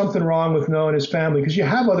 there was something wrong with Noah and his family, because you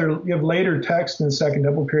have later texts in the Second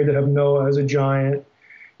Temple period that have Noah as a giant.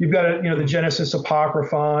 You've got the Genesis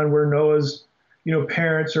Apocryphon where Noah's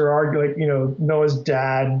parents are arguing, Noah's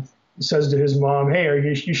dad says to his mom, "Hey, are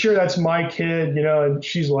you sure that's my kid?" And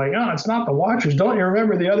she's like, "Oh, it's not the Watchers. Don't you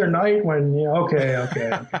remember the other night when?" Okay.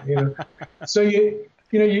 So you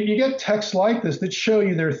get texts like this that show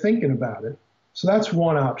you they're thinking about it. So that's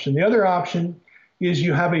one option. The other option is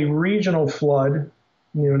you have a regional flood,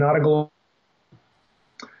 not a global.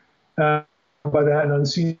 By that and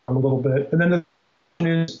unseen a little bit, and then the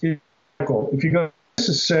is if you go to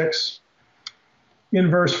Genesis 6 in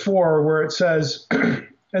verse 4, where it says.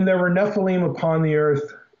 And there were Nephilim upon the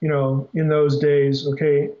earth, in those days,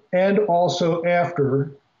 okay, and also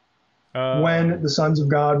after, when the sons of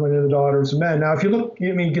God went into the daughters of men. Now, if you look,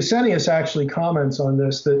 Gesenius actually comments on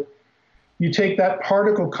this, that you take that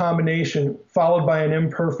particle combination followed by an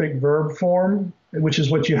imperfect verb form, which is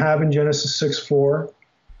what you have in Genesis 6:4,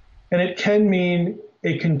 and it can mean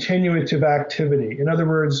a continuative activity. In other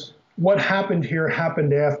words, what happened here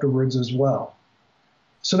happened afterwards as well.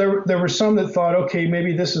 So there were some that thought, okay,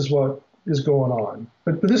 maybe this is what is going on.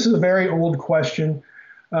 But this is a very old question.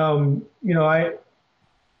 I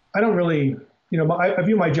don't really, I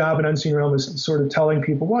view my job in Unseen Realm as sort of telling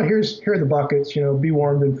people, well, here are the buckets, be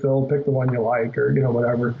warmed and filled, pick the one you like, or,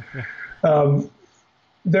 whatever.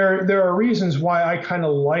 There are reasons why I kind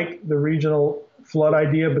of like the regional flood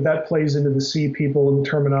idea, but that plays into the sea people and the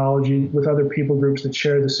terminology with other people groups that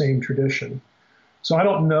share the same tradition. So I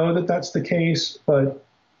don't know that that's the case, but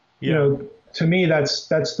to me, that's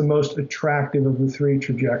the most attractive of the three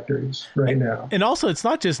trajectories right now. And also, it's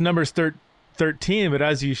not just Numbers 13, but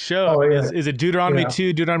as you show, is it Deuteronomy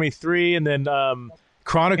 2, Deuteronomy 3, and then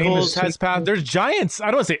Chronicles has passed. There's giants. I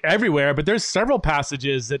don't want to say everywhere, but there's several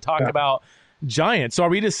passages that talk about giants. So are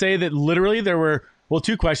we to say that literally there were,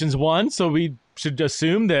 two questions. One, so we should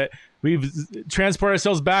assume that we've transported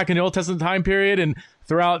ourselves back in the Old Testament time period, and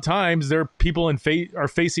throughout times, there are people are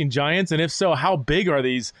facing giants. And if so, how big are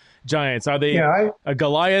these giants? Are they a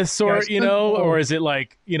Goliath sort, or is it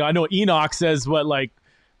like, I know Enoch says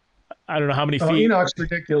I don't know how many feet. Enoch's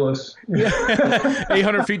ridiculous.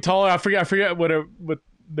 800 feet taller. I forget what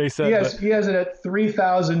they said. He has it at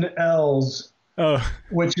 3,000 ells. Oh,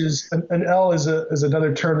 which is an L is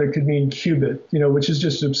another term that could mean cubit, which is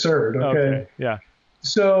just absurd. Okay. Yeah.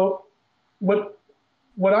 So what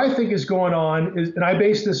I think is going on is, and I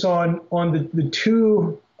base this on the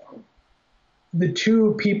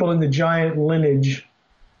two people in the giant lineage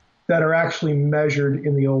that are actually measured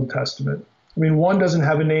in the Old Testament. One doesn't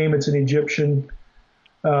have a name; it's an Egyptian.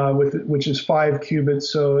 which is 5 cubits.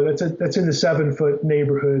 So that's in the 7-foot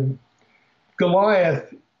neighborhood.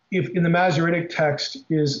 Goliath, if in the Masoretic text,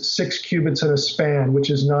 is 6 cubits and a span, which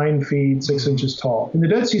is 9 feet 6 inches tall. In the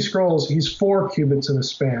Dead Sea Scrolls, he's 4 cubits and a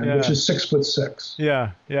span, which is 6'6".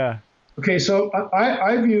 Yeah, yeah. Okay, so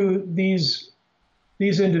I view these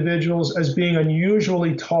individuals as being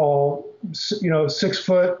unusually tall, 6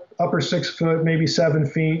 foot, upper 6 foot, maybe 7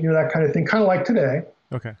 feet, that kind of thing, kind of like today.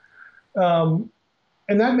 Okay.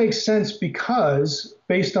 And that makes sense because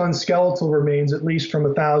based on skeletal remains, at least from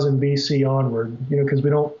 1000 BC onward, because they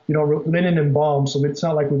didn't embalm, so it's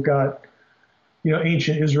not like we've got,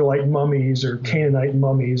 ancient Israelite mummies or Canaanite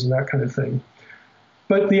mummies and that kind of thing.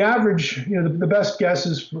 But the average, the best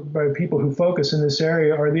guesses by people who focus in this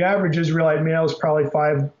area are the average Israelite male is probably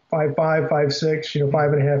 5'5", 5'6",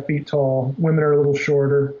 5.5 feet tall. Women are a little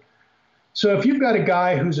shorter. So if you've got a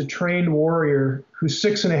guy who's a trained warrior who's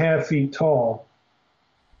 6.5 feet tall,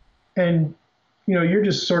 and you're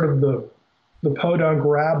just sort of the podunk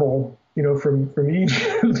rabble, from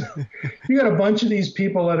Egypt, you got a bunch of these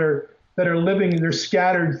people that are living, they're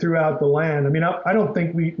scattered throughout the land. I mean, I don't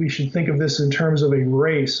think we should think of this in terms of a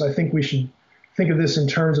race. I think we should think of this in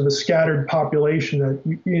terms of a scattered population. That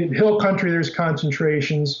in hill country, there's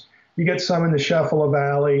concentrations. You get some in the Shephelah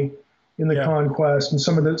Valley, in the Conquest, and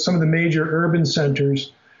some of the major urban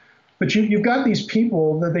centers. But you've got these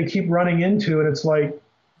people that they keep running into, and it's like,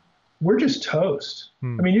 we're just toast. I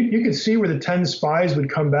mean, you could see where the 10 spies would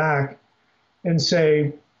come back and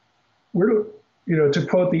say, to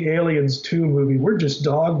quote the Aliens 2 movie, we're just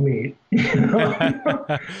dog meat.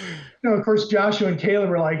 Of course, Joshua and Caleb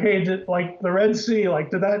were like, hey, like the Red Sea, like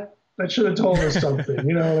that should have told us something,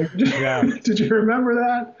 did you remember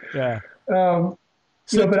that? Yeah.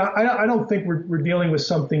 But I don't think we're dealing with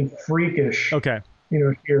something freakish. Okay.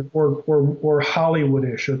 Here or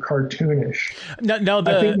Hollywoodish or cartoonish. No,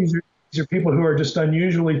 I think these are people who are just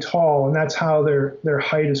unusually tall, and that's how their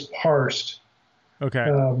height is parsed. Okay.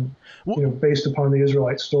 Based upon the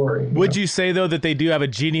Israelite story. Would you say, though, that they do have a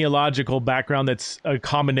genealogical background that's a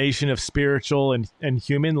combination of spiritual and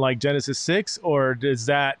human, like Genesis 6? Or is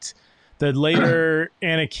that the later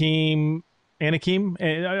Anakim,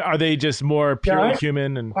 are they just more purely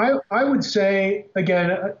human? And I would say,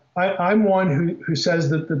 again, I'm one who says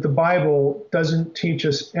that the Bible doesn't teach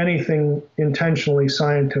us anything intentionally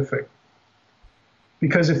scientific.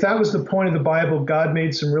 Because if that was the point of the Bible, God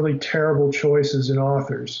made some really terrible choices in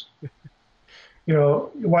authors.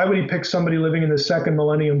 Why would he pick somebody living in the 2nd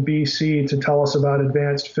millennium BC to tell us about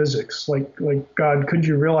advanced physics? Like God, couldn't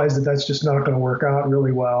you realize that that's just not going to work out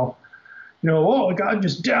really well? God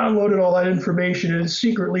just downloaded all that information and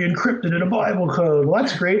secretly encrypted in a Bible code. Well,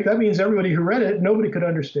 that's great. That means everybody who read it, nobody could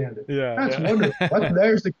understand it. Yeah, that's wonderful.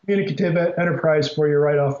 There's the communicative enterprise for you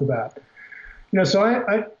right off the bat. So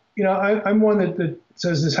I'm one that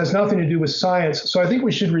says this has nothing to do with science. So I think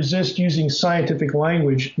we should resist using scientific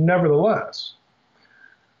language. Nevertheless,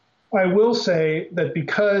 I will say that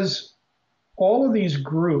because all of these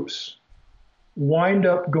groups wind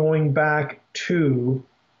up going back to,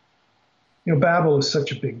 Babel is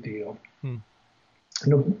such a big deal.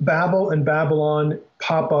 Babel and Babylon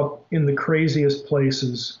pop up in the craziest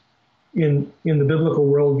places in the biblical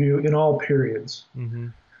worldview in all periods. Mm-hmm.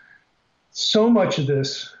 So much of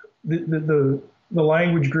this, the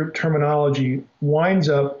language group terminology winds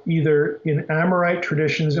up either in Amorite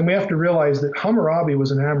traditions, and we have to realize that Hammurabi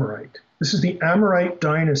was an Amorite. This is the Amorite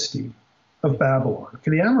dynasty of Babylon.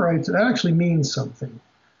 Okay, the Amorites, that actually means something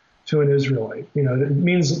to an Israelite. It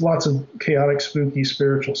means lots of chaotic, spooky,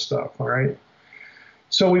 spiritual stuff, all right?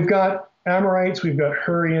 So we've got Amorites, we've got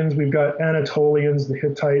Hurrians, we've got Anatolians, the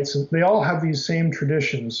Hittites, and they all have these same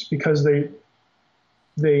traditions because they're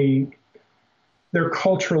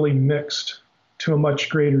culturally mixed to a much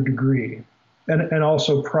greater degree, and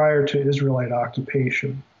also prior to Israelite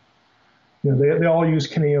occupation. They all use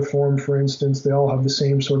cuneiform, for instance. They all have the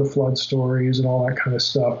same sort of flood stories and all that kind of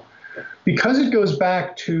stuff. Because it goes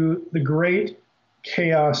back to the great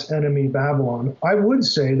chaos enemy Babylon, I would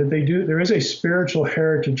say that there is a spiritual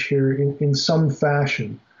heritage here in some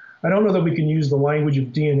fashion. I don't know that we can use the language of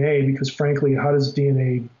DNA because, frankly, how does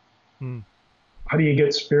DNA, how do you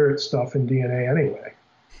get spirit stuff in DNA anyway?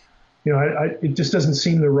 It just doesn't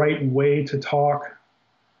seem the right way to talk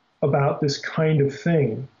about this kind of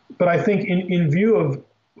thing. But I think in view of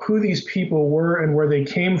who these people were and where they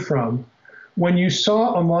came from, when you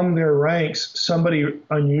saw among their ranks somebody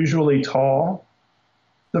unusually tall,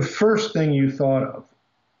 the first thing you thought of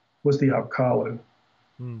was the Apkallu,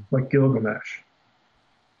 like Gilgamesh,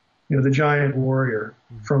 the giant warrior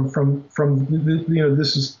from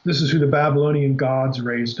this is who the Babylonian gods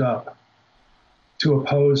raised up to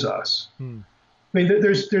oppose us. I mean,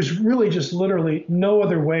 there's really just literally no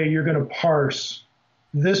other way you're going to parse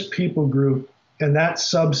this people group and that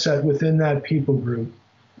subset within that people group.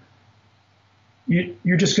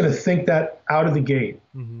 You're just going to think that out of the gate,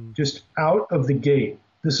 just out of the gate.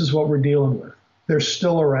 This is what we're dealing with. They're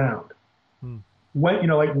still around. When,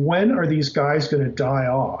 like, when are these guys going to die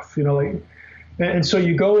off? And so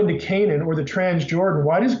you go into Canaan or the Transjordan.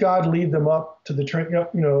 Why does God lead them up to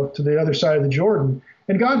to the other side of the Jordan?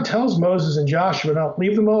 And God tells Moses and Joshua, now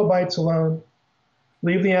leave the Moabites alone,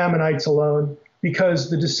 leave the Ammonites alone, because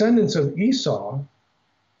the descendants of Esau,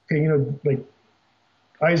 like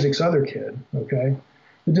Isaac's other kid, the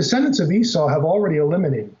descendants of Esau have already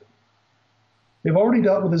eliminated them. They've already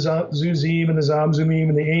dealt with the Zuzim and the Zamzumim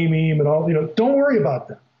and the Amim and all, don't worry about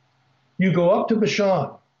them. You go up to Bashan.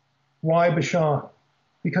 Why Bashan?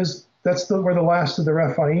 Because that's where the last of the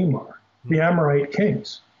Rephaim are, the Amorite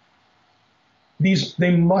kings.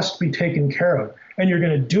 They must be taken care of. And you're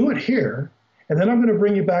going to do it here, and then I'm going to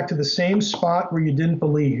bring you back to the same spot where you didn't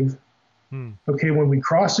believe, when we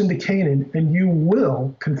cross into Canaan, and you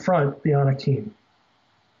will confront the Anakim,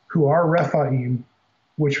 who are Rephaim,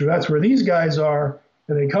 that's where these guys are,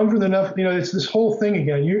 and they come from the it's this whole thing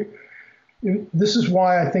again. This is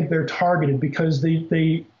why I think they're targeted, because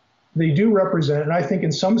they do represent, and I think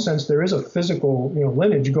in some sense there is a physical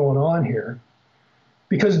lineage going on here,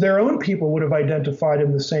 because their own people would have identified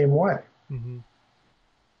him the same way.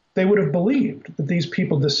 They would have believed that these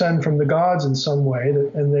people descend from the gods in some way,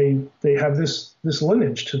 and they have this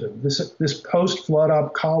lineage to them, this post-flood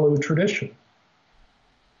Apkallu tradition.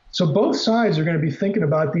 So both sides are going to be thinking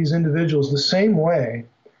about these individuals the same way,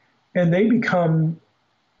 and they become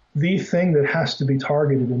the thing that has to be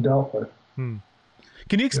targeted and dealt with.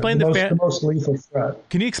 Can you explain the most lethal threat?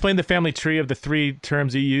 Can you explain the family tree of the three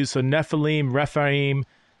terms you use? So Nephilim, Rephaim,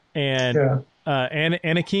 and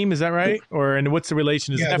Anakim, is that right? And what's the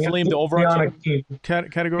relation? Is Nephilim the overarching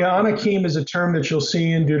category? Yeah, Anakim is a term that you'll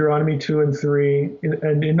see in Deuteronomy 2 and 3.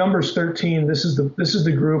 And in Numbers 13, this is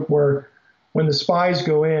the group where when the spies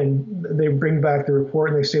go in, they bring back the report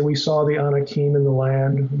and they say, we saw the Anakim in the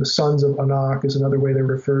land. The sons of Anak is another way they're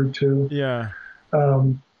referred to. Yeah.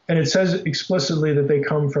 And it says explicitly that they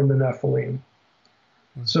come from the Nephilim.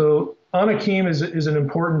 So Anakim is an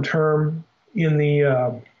important term in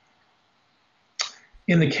the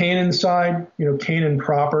Canaan side, Canaan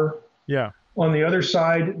proper. Yeah. On the other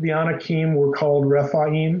side, the Anakim were called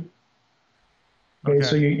Rephaim. Okay.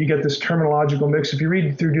 So you get this terminological mix. If you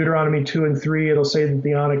read through Deuteronomy 2 and 3, it'll say that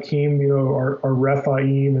the Anakim, are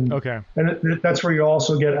Rephaim, and that's where you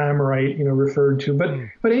also get Amorite, referred to.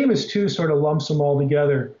 But Amos 2 sort of lumps them all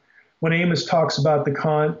together. When Amos talks about the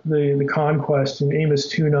conquest in Amos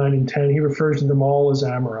 2, 9, and 10, he refers to them all as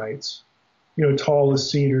Amorites, tall as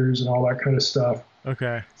cedars and all that kind of stuff.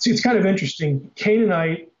 Okay. See, it's kind of interesting.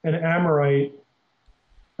 Canaanite and Amorite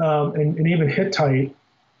and even Hittite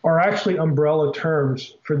are actually umbrella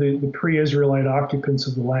terms for the pre-Israelite occupants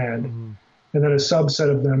of the land. And then a subset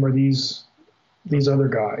of them are these other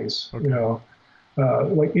guys,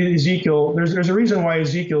 like Ezekiel. There's a reason why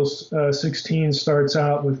Ezekiel 16 starts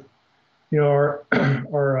out with,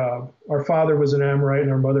 our father was an Amorite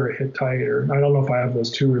and our mother a Hittite, or I don't know if I have those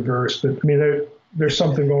two reversed, but I mean, there's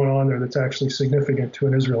something going on there that's actually significant to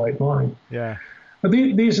an Israelite mind. Yeah. But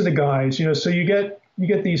these are the guys, so you get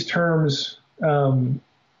these terms,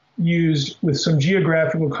 used with some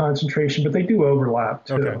geographical concentration, but they do overlap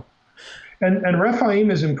too. Okay. And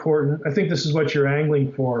Rephaim is important. I think this is what you're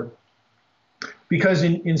angling for, because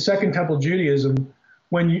in Second Temple Judaism,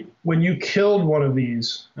 when you killed one of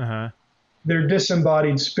these, their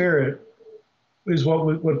disembodied spirit is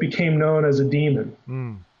what became known as a demon.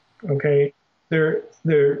 Okay,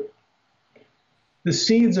 the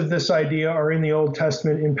seeds of this idea are in the Old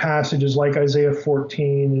Testament in passages like Isaiah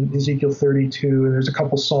 14 and Ezekiel 32, and there's a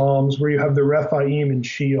couple Psalms where you have the Rephaim in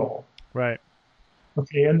Sheol. Right.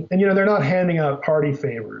 Okay, and they're not handing out party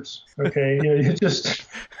favors. Okay, you just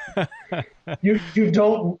you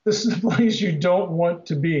don't. This is a place you don't want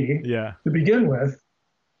to be. Yeah. To begin with,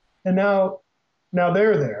 and now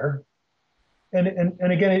they're there, and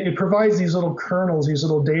again, it provides these little kernels, these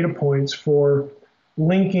little data points for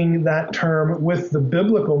linking that term with the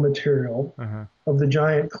biblical material of the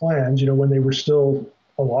giant clans, when they were still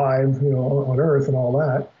alive, on earth and all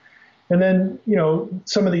that. And then,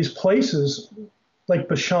 some of these places like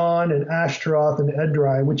Bashan and Ashtaroth and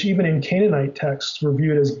Edrei, which even in Canaanite texts were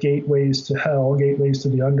viewed as gateways to hell, gateways to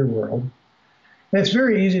the underworld. And it's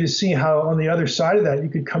very easy to see how on the other side of that, you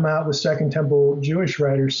could come out with Second Temple Jewish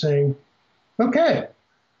writers saying, okay,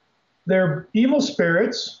 they're evil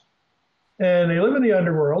spirits, and they live in the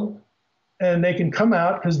underworld, and they can come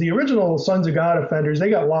out, because the original sons of God offenders, they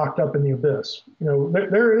got locked up in the abyss.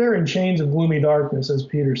 They're in chains of gloomy darkness, as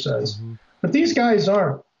Peter says. Mm-hmm. But these guys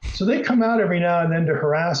aren't. So they come out every now and then to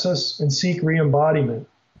harass us and seek re-embodiment.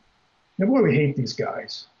 And boy, we hate these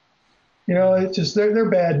guys. It's just they're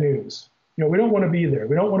bad news. We don't want to be there.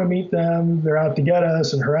 We don't want to meet them. They're out to get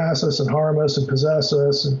us and harass us and harm us and possess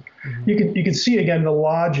us. And mm-hmm. you can see again the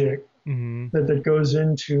logic mm-hmm. that goes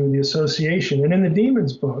into the association. And in the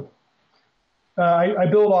demons book, I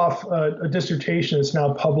build off a dissertation that's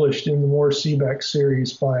now published in the Moore Seebeck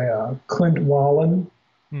series by Clint Wallen,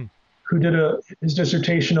 who did his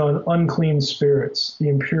dissertation on unclean spirits, the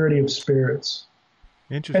impurity of spirits.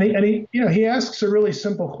 Interesting. And he asks a really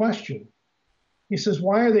simple question. He says,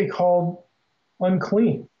 why are they called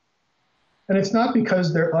unclean? And it's not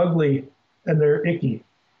because they're ugly and they're icky,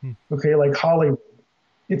 okay, like Hollywood.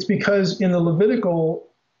 It's because in the Levitical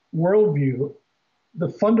worldview, the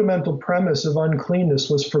fundamental premise of uncleanness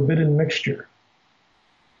was forbidden mixture.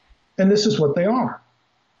 And this is what they are.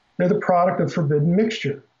 They're the product of forbidden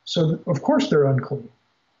mixture. So, of course, they're unclean.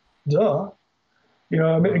 Duh.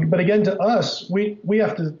 But again, to us, we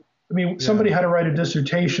have to, somebody had to write a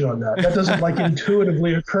dissertation on that. That doesn't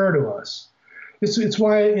intuitively occur to us. It's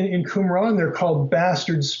why in Qumran they're called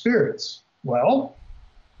bastard spirits. Well,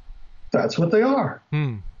 that's what they are.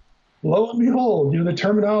 Lo and behold, the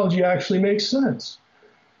terminology actually makes sense.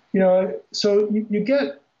 So you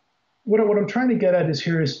get, what I'm trying to get at is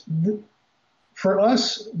for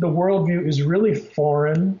us, the worldview is really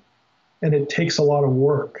foreign, and it takes a lot of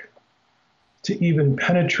work to even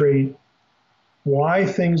penetrate why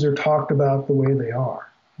things are talked about the way they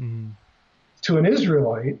are. To an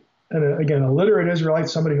Israelite, and again, a literate Israelite,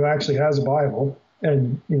 somebody who actually has a Bible,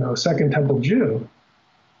 and a Second Temple Jew,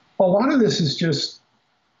 a lot of this is just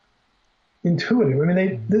intuitive.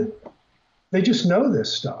 They just know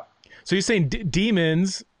this stuff. So you're saying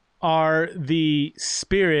demons are the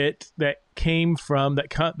spirit that come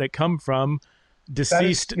from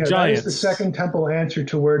deceased giants. That is the Second Temple answer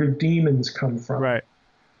to where do demons come from. Right.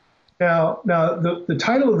 Now the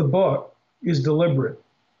title of the book is deliberate.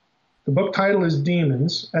 The book title is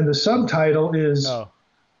Demons, and the subtitle is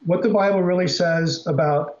what the Bible really says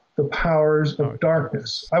about the powers of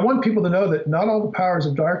darkness. I want people to know that not all the powers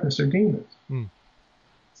of darkness are demons.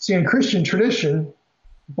 See, in Christian tradition,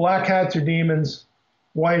 black hats are demons,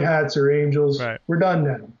 white hats are angels. Right. We're done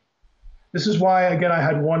then. This is why, again, I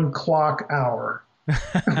had one clock hour,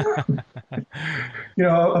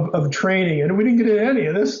 of training, and we didn't get into any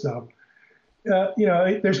of this stuff.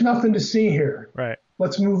 There's nothing to see here. Right.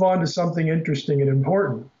 Let's move on to something interesting and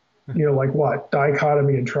important. Like what?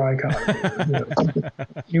 Dichotomy and trichotomy.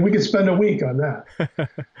 We could spend a week on that,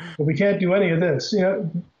 but we can't do any of this.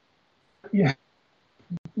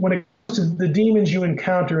 When it comes to the demons you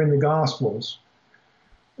encounter in the Gospels,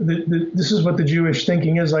 this is what the Jewish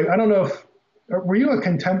thinking is like. I don't know if, were you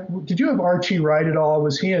did you have Archie Wright at all?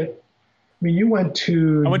 Was he you went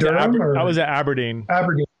to Durham? I was at Aberdeen.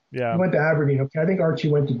 Aberdeen. Yeah. You went to Aberdeen. Okay. I think Archie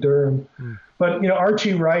went to Durham. But,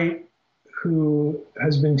 Archie Wright, who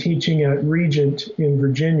has been teaching at Regent in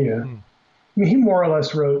Virginia, he more or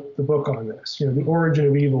less wrote the book on this, The Origin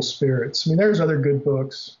of Evil Spirits. there's other good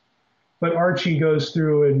books, but Archie goes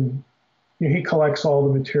through and he collects all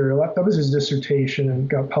the material. That was his dissertation and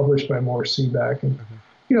got published by Moore Seebeck. And,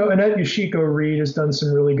 Annette Yoshiko Reed has done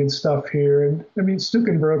some really good stuff here. And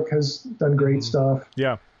Stukenbrook has done great stuff.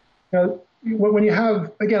 Yeah. When you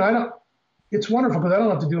have, again, it's wonderful because I don't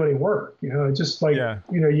have to do any work. It's just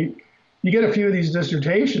you get a few of these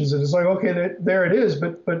dissertations and it's like, okay, there it is.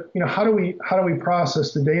 But how do we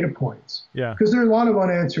process the data points? Yeah. Because there are a lot of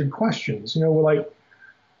unanswered questions. The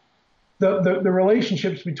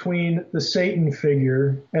relationships between the Satan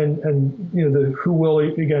figure and the who will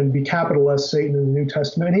again be capital S Satan in the New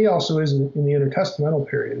Testament. And he also is in the intertestamental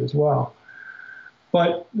period as well.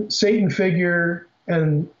 But Satan figure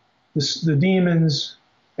and the demons,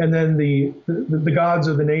 and then the gods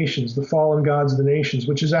of the nations, the fallen gods of the nations,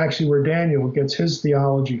 which is actually where Daniel gets his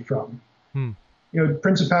theology from.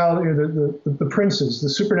 Principality, or the princes, the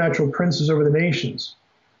supernatural princes over the nations.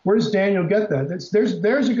 Where does Daniel get that?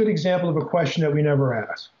 There's a good example of a question that we never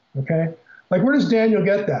ask. Okay, where does Daniel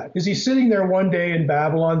get that? Is he sitting there one day in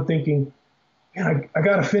Babylon thinking, man, I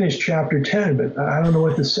got to finish chapter 10, but I don't know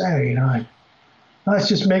what to say. Let's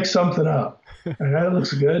just make something up. That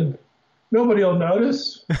looks good. Nobody will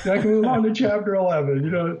notice. I can move on to chapter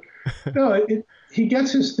 11. No, he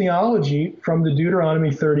gets his theology from the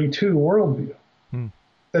Deuteronomy 32 worldview.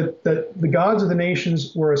 That the gods of the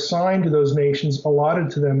nations were assigned to those nations, allotted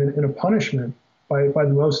to them in a punishment by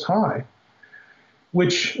the Most High,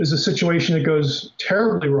 which is a situation that goes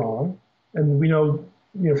terribly wrong. And we know,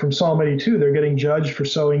 from Psalm 82, they're getting judged for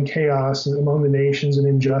sowing chaos among the nations and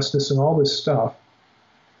injustice and all this stuff.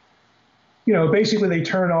 Basically they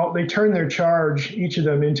turn their charge, each of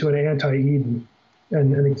them, into an anti-Eden,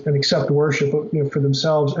 and accept worship, for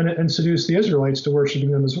themselves, and seduce the Israelites to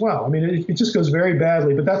worshiping them as well. I mean, it just goes very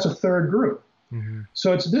badly, but that's a third group. Mm-hmm.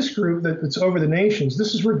 So it's this group that's over the nations.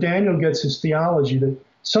 This is where Daniel gets his theology that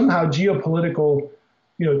somehow geopolitical,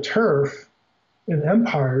 turf and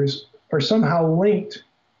empires are somehow linked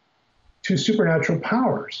to supernatural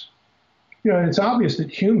powers. And it's obvious that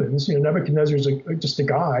humans, Nebuchadnezzar's just a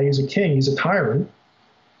guy, he's a king, he's a tyrant,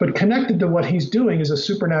 but connected to what he's doing is a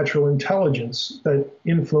supernatural intelligence that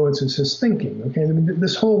influences his thinking. Okay, I mean,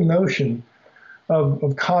 this whole notion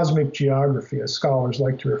of cosmic geography, as scholars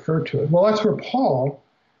like to refer to it. Well, that's where Paul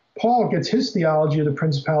gets his theology of the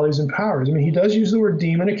principalities and powers. I mean, he does use the word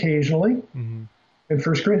demon occasionally. Mm-hmm. In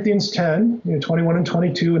 1 Corinthians 10, 21 and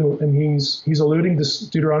 22, and he's alluding to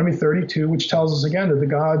Deuteronomy 32, which tells us again that the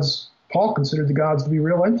gods, Paul considered the gods to be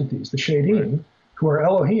real entities, the Shadim, right, who are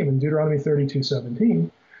Elohim in Deuteronomy 32:17.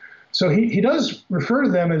 So he does refer to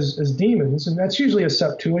them as demons, and that's usually a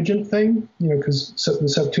Septuagint thing, because the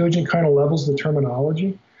Septuagint kind of levels the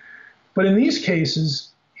terminology. But in these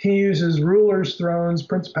cases, he uses rulers, thrones,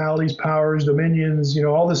 principalities, powers, dominions,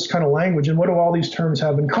 all this kind of language. And what do all these terms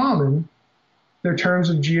have in common? They're terms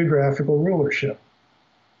of geographical rulership.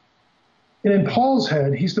 And in Paul's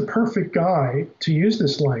head, he's the perfect guy to use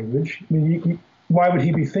this language. I mean, why would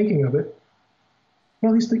he be thinking of it?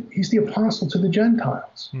 Well, he's the apostle to the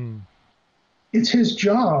Gentiles. Hmm. It's his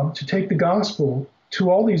job to take the gospel to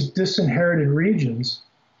all these disinherited regions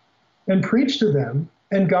and preach to them.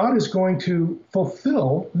 And God is going to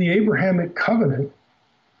fulfill the Abrahamic covenant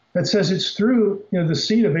that says it's through the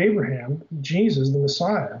seed of Abraham, Jesus, the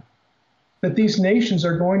Messiah, that these nations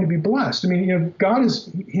are going to be blessed. I mean, God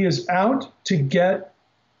is out to get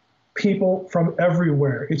people from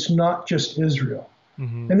everywhere. It's not just Israel.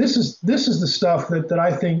 Mm-hmm. And this is the stuff that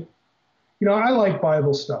I think, I like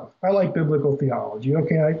Bible stuff. I like biblical theology.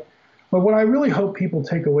 Okay, but what I really hope people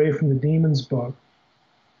take away from the Demons book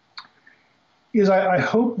is I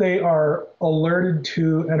hope they are alerted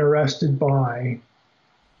to and arrested by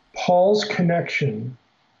Paul's connection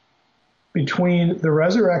between the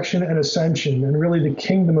resurrection and ascension and really the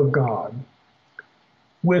kingdom of God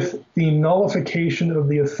with the nullification of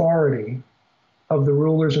the authority of the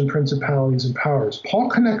rulers and principalities and powers. Paul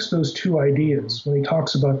connects those two ideas when he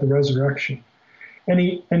talks about the resurrection.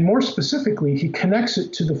 And more specifically, he connects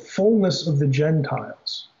it to the fullness of the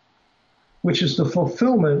Gentiles, which is the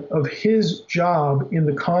fulfillment of his job in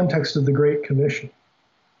the context of the Great Commission.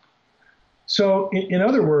 So in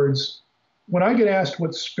other words, when I get asked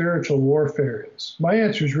what spiritual warfare is, my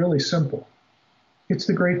answer is really simple. It's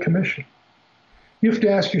the Great Commission. You have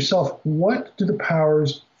to ask yourself, what do the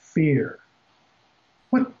powers fear?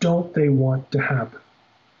 What don't they want to happen?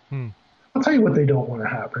 I'll tell you what they don't want to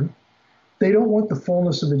happen. They don't want the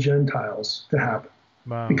fullness of the Gentiles to happen.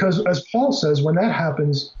 Wow. Because as Paul says, when that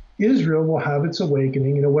happens, Israel will have its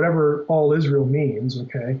awakening, whatever all Israel means,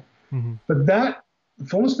 okay? Mm-hmm. But that the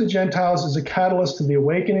fullness of the Gentiles is a catalyst to the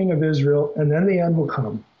awakening of Israel, and then the end will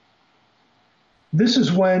come. This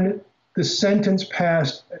is when the sentence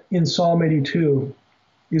passed in Psalm 82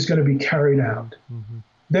 is going to be carried out. Mm-hmm.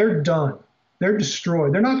 They're done. They're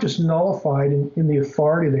destroyed. They're not just nullified in the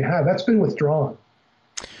authority they have. That's been withdrawn.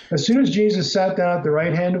 As soon as Jesus sat down at the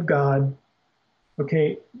right hand of God,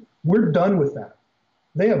 okay, we're done with that.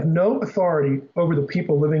 They have no authority over the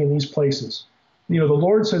people living in these places. The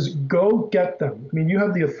Lord says, go get them. I mean, you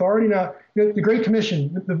have the authority now. The Great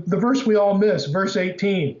Commission, the verse we all miss, verse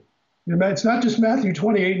 18. It's not just Matthew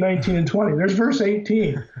 28, 19, and 20. There's verse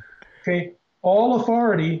 18. Okay, all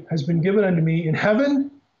authority has been given unto me in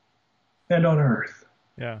heaven and on earth.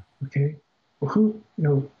 Yeah. Okay.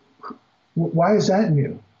 Well, why is that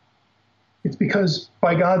new? It's because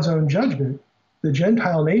by God's own judgment, the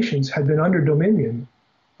Gentile nations had been under dominion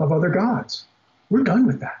of other gods. We're done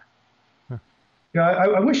with that.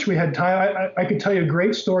 I wish we had time. I could tell you a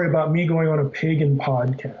great story about me going on a pagan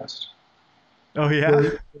podcast. Oh yeah.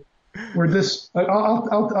 Where this,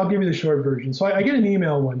 I'll give you the short version. So I get an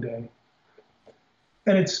email one day,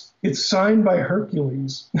 and it's signed by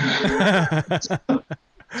Hercules.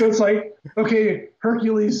 So it's like, okay,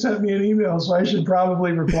 Hercules sent me an email, so I should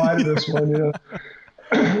probably reply to this one.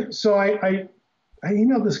 So I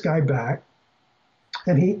emailed this guy back,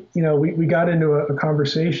 and we got into a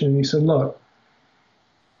conversation, and he said, look.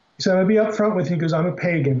 He said, I'm going to be upfront with you. He goes, I'm a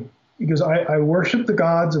pagan. He goes, I worship the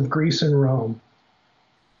gods of Greece and Rome.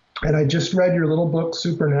 And I just read your little book,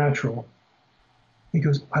 Supernatural. He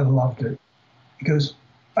goes, I loved it. He goes,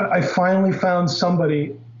 I finally found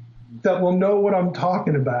somebody that will know what I'm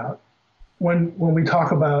talking about when we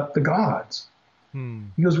talk about the gods.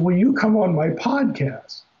 He goes, will you come on my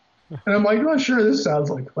podcast? And I'm like, oh, sure, this sounds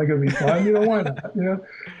like it'd be fun. Why not?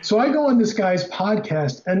 So I go on this guy's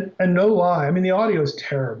podcast, and no lie, I mean, the audio is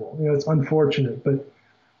terrible. It's unfortunate. But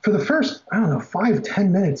for the first, I don't know,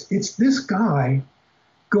 5-10 minutes, it's this guy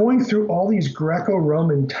going through all these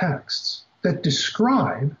Greco-Roman texts that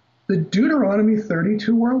describe the Deuteronomy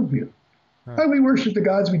 32 worldview. Huh. We worship the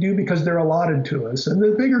gods we do because they're allotted to us. And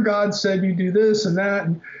the bigger gods said you do this and that.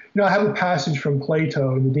 And, I have a passage from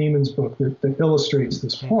Plato in the Demons book that illustrates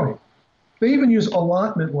this point. They even use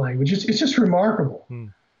allotment language. It's just remarkable.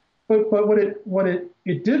 But what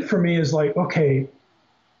it did for me is like, okay,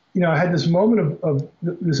 I had this moment of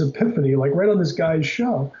this epiphany, like right on this guy's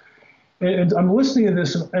show. And I'm listening to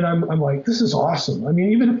this and I'm like, this is awesome. I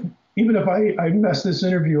mean, even if I messed this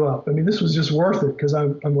interview up, I mean, this was just worth it because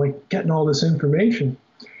I'm like getting all this information.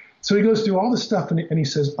 So he goes through all this stuff and he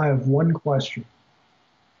says, I have one question.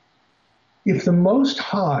 If the Most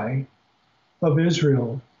High of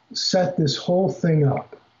Israel set this whole thing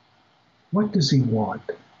up, what does he want?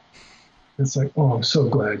 It's like, oh, I'm so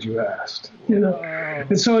glad you asked,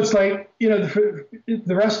 And so it's like,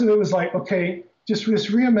 the rest of it was like, okay, just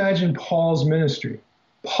reimagine Paul's ministry.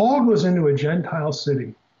 Paul goes into a Gentile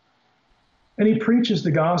city and he preaches the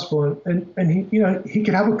gospel and he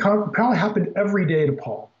could have probably happened every day to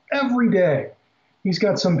Paul. Every day. He's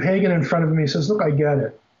got some pagan in front of him. He says, look, I get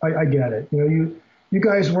it. I get it. You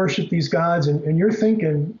guys worship these gods and you're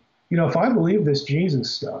thinking, if I believe this Jesus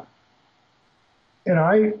stuff and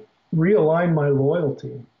I realign my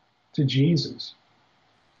loyalty to Jesus,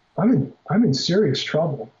 I'm in serious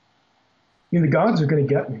trouble. The gods are going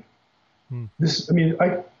to get me.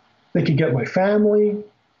 They could get my family.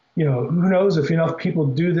 Who knows if enough people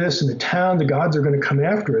do this in the town, the gods are going to come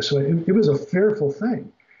after us. So it was a fearful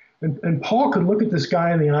thing. And Paul could look at this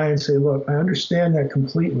guy in the eye and say, look, I understand that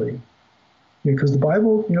completely. Because the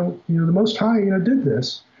Bible, the Most High, did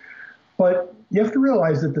this. But you have to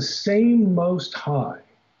realize that the same Most High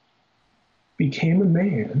became a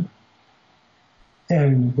man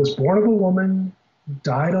and was born of a woman,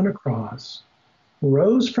 died on a cross,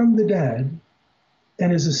 rose from the dead,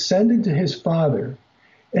 and is ascended to his Father.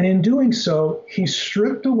 And in doing so, he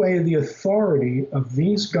stripped away the authority of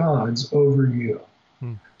these gods over you.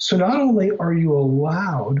 So not only are you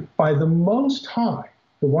allowed by the Most High,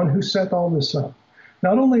 the one who set all this up,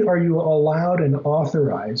 not only are you allowed and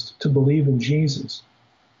authorized to believe in Jesus,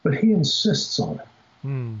 but he insists on it.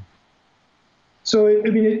 So,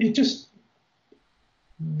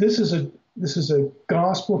 this is a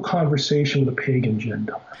gospel conversation with a pagan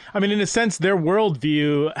Gentile. I mean, in a sense, their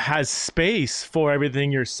worldview has space for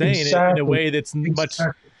everything you're saying in a way that's much.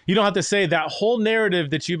 You don't have to say that whole narrative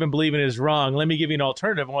that you've been believing is wrong. Let me give you an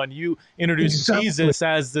alternative one. You introduce Jesus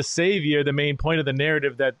as the savior, the main point of the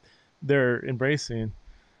narrative that they're embracing.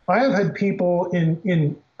 I have had people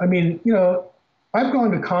I've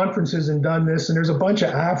gone to conferences and done this, and there's a bunch of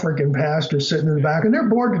African pastors sitting in the back, and they're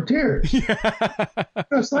bored to tears.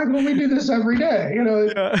 It's like, well, we do this every day,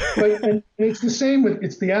 But and it's the same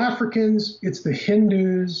it's the Africans, it's the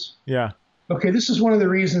Hindus. Yeah. Okay, this is one of the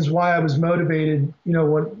reasons why I was motivated. I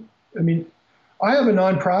have a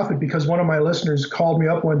nonprofit because one of my listeners called me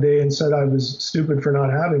up one day and said I was stupid for not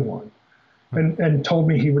having one. And told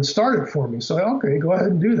me he would start it for me. So, okay, go ahead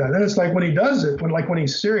and do that. And it's like when he does it, when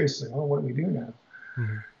he's serious, like, oh, what do we do now?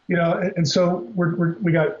 And so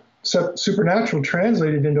we got Supernatural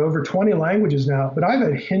translated into over 20 languages now. But I've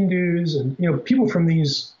had Hindus and people from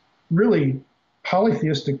these really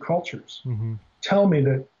polytheistic cultures tell me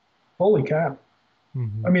that, holy cow.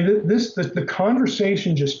 I mean, the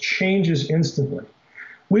conversation just changes instantly.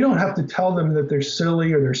 We don't have to tell them that they're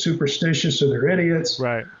silly or they're superstitious or they're idiots.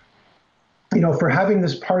 Right. For having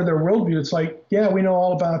this part of their worldview, it's like, yeah, we know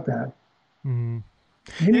all about that. You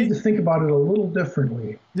need to think about it a little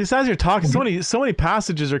differently. Just as you're talking, so many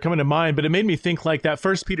passages are coming to mind, but it made me think like that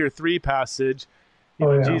 1 Peter 3 passage.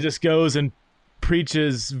 Jesus goes and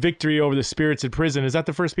preaches victory over the spirits in prison. Is that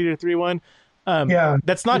the 1 Peter 3 one? Yeah.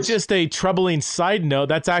 That's not just a troubling side note.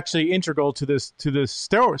 That's actually integral to the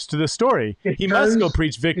story. He must go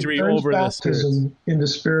preach victory over the spirits. Into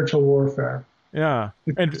spiritual warfare. Yeah,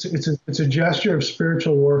 it's a gesture of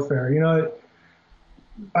spiritual warfare.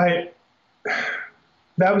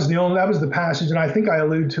 That was the passage, and I think I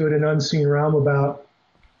allude to it in Unseen Realm about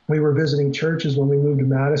we were visiting churches when we moved to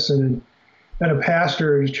Madison, and a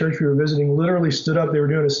pastor at a church we were visiting literally stood up. They were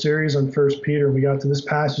doing a series on 1 Peter, and we got to this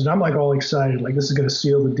passage, and I'm like all excited, like this is going to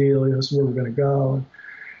seal the deal. This is where we're going to go.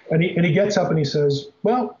 And he gets up and he says,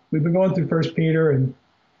 "Well, we've been going through 1 Peter, and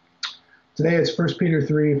Today it's 1 Peter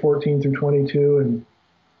 3:14 through 22. And I'm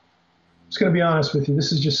just going to be honest with you.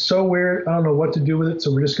 This is just so weird. I don't know what to do with it,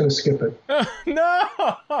 so we're just going to skip it. No!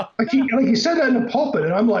 Like he said that in the pulpit,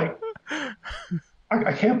 and I'm like,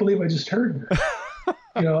 I can't believe I just heard that.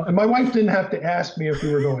 And my wife didn't have to ask me if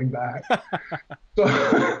we were going back.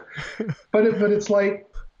 So, but it's like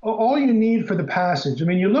all you need for the passage. I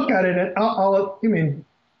mean, you look at it, and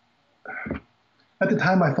at the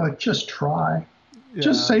time I thought, just try. Yeah.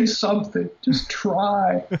 Just say something. Just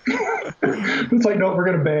try. It's like, no, we're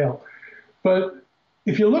going to bail. But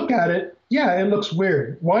if you look at it, yeah, it looks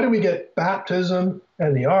weird. Why do we get baptism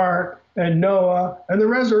and the ark and Noah and the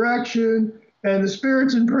resurrection and the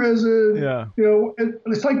spirits in prison? Yeah.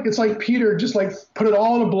 It's like Peter just like put it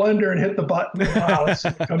all in a blender and hit the button. Wow, let's see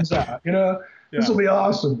what comes out. This will be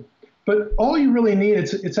awesome. But all you really need,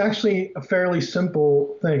 it's actually a fairly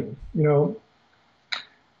simple thing.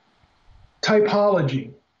 Typology.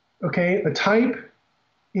 Okay, a type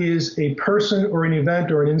is a person or an event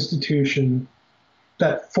or an institution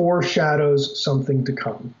that foreshadows something to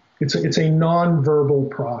come. It's a non-verbal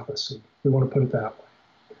prophecy. We want to put it that way.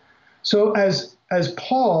 So as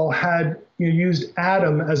Paul had used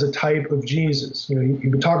Adam as a type of Jesus, he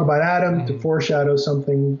would talk about Adam to foreshadow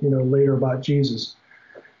something later about Jesus.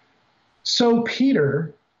 So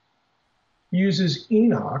Peter uses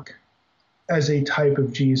Enoch as a type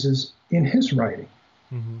of Jesus in his writing.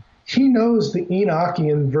 Mm-hmm. He knows the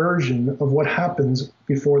Enochian version of what happens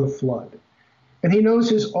before the flood. And he knows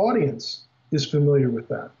his audience is familiar with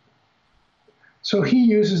that. So he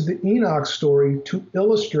uses the Enoch story to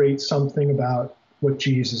illustrate something about what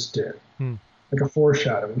Jesus did, like a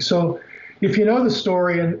foreshadowing. So if you know the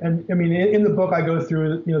story, and I mean, in the book I go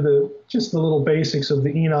through, the little basics of the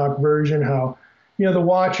Enoch version, how, the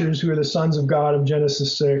Watchers, who are the sons of God of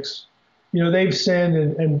Genesis 6, they've sinned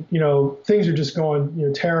and things are just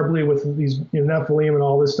going, terribly with these Nephilim and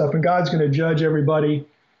all this stuff. And God's going to judge everybody.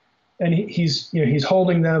 And he's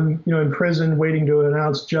holding them, in prison, waiting to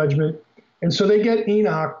announce judgment. And so they get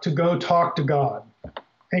Enoch to go talk to God.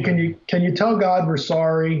 And can you tell God we're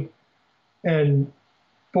sorry? And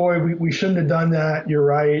boy, we shouldn't have done that. You're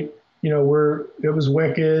right. It was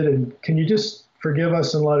wicked. And can you just forgive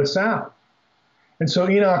us and let us out? And so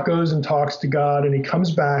Enoch goes and talks to God, and he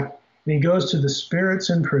comes back and he goes to the spirits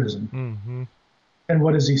in prison. Mm-hmm. And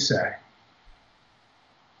what does he say?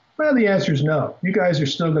 Well, the answer is no. You guys are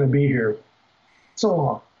still going to be here so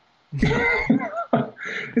long.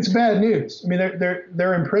 It's bad news. I mean,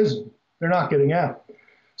 they're in prison. They're not getting out.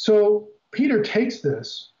 So Peter takes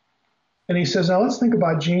this and he says, now let's think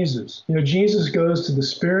about Jesus. Jesus goes to the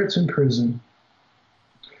spirits in prison.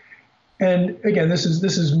 And again, this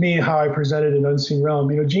is me, how I presented in Unseen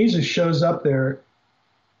Realm. Jesus shows up there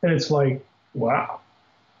and it's like, wow,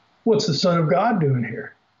 what's the Son of God doing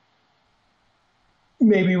here?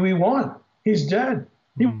 Maybe we won. He's dead.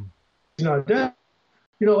 He's not dead.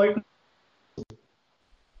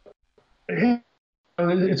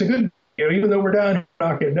 It's a good, even though we're down here, we're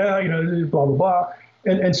not getting down, blah, blah, blah.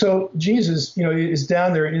 And so Jesus, is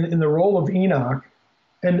down there in the role of Enoch.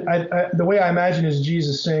 And the way I imagine is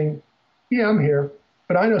Jesus saying, yeah, I'm here,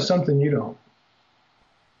 but I know something you don't.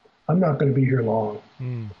 I'm not going to be here long.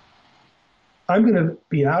 I'm going to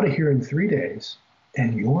be out of here in 3 days,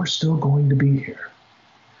 and you're still going to be here.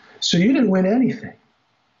 So you didn't win anything.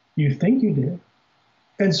 You think you did.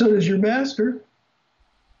 And so does your master.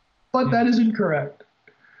 But that is incorrect.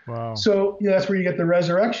 Wow. So that's where you get the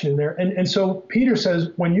resurrection in there. And so Peter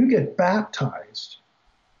says, when you get baptized,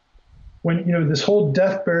 when, this whole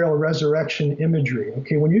death, burial, resurrection imagery,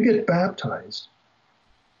 okay, when you get baptized,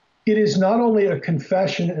 it is not only a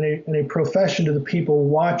confession and a profession to the people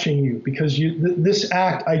watching you, because this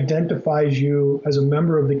act identifies you as a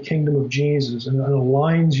member of the kingdom of Jesus and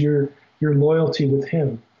aligns your loyalty with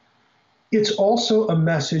him. It's also a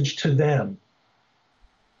message to them.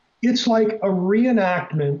 It's like a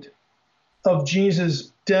reenactment of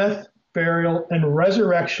Jesus' death, burial, and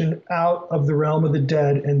resurrection out of the realm of the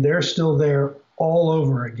dead, and they're still there all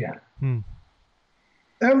over again.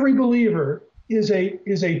 Every believer is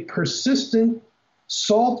a persistent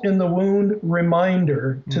salt in the wound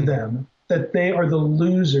reminder to them that they are the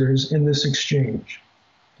losers in this exchange.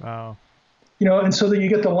 Wow. And so that you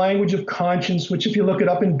get the language of conscience, which if you look it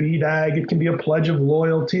up in BDAG, it can be a pledge of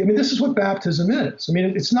loyalty. I mean, this is what baptism is. I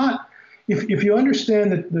mean, it's not, if you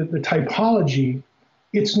understand the typology,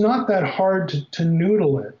 it's not that hard to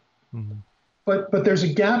noodle it. Mm-hmm. But there's a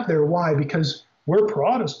gap there. Why? Because we're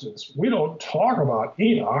Protestants. We don't talk about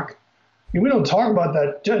Enoch. We don't talk about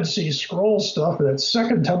that Dead Sea Scrolls stuff or that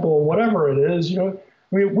Second Temple, whatever it is.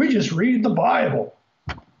 We just read the Bible.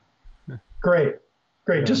 Great.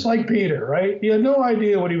 Great, just like Peter, right? He had no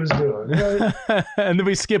idea what he was doing. And then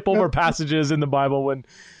we skip over passages in the Bible when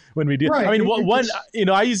we do. Right. I mean,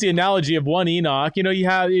 I use the analogy of one Enoch. You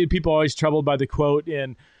have people always troubled by the quote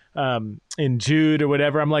in Jude or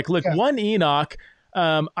whatever. I'm like, look, one Enoch.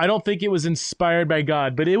 I don't think it was inspired by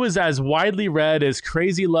God, but it was as widely read as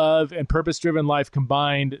Crazy Love and Purpose-Driven Life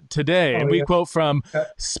combined today. And we quote from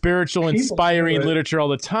spiritual, inspiring literature all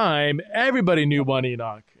the time. Everybody knew one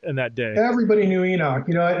Enoch in that day. Everybody knew Enoch,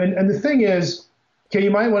 and the thing is, okay, you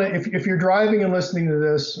might want to, if you're driving and listening to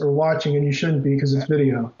this or watching, and you shouldn't be because it's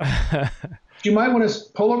video, you might want to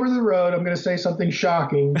pull over the road. I'm going to say something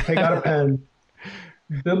shocking. Take out a pen.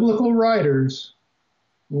 Biblical writers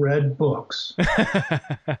read books.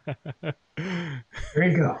 There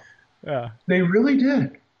you go. Yeah. They really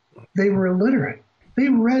did. They were illiterate. They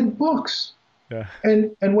read books. Yeah.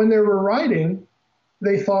 And when they were writing,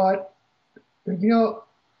 they thought, I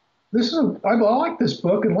like this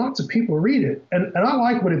book and lots of people read it. And I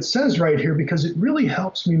like what it says right here because it really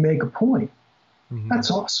helps me make a point. Mm-hmm. That's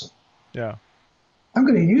awesome. Yeah. I'm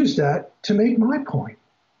going to use that to make my point.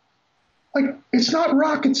 Like, it's not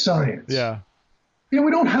rocket science. Yeah. We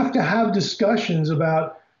don't have to have discussions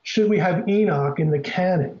about should we have Enoch in the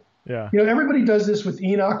canon. Yeah. Everybody does this with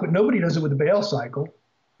Enoch, but nobody does it with the Baal cycle.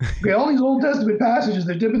 Okay, all these Old Testament passages,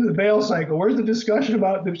 they dip into the Baal cycle. Where's the discussion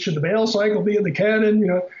about should the Baal cycle be in the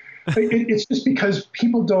canon? It's just because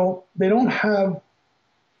people they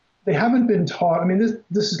haven't been taught. I mean,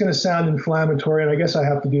 this is going to sound inflammatory, and I guess I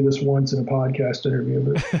have to do this once in a podcast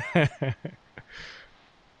interview, but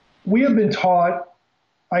we have been taught,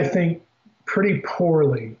 I think, pretty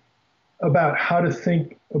poorly about how to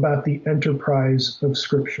think about the enterprise of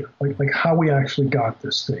Scripture, like how we actually got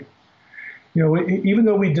this thing. Even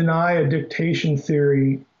though we deny a dictation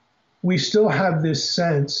theory, we still have this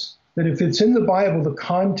sense that if it's in the Bible, the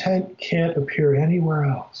content can't appear anywhere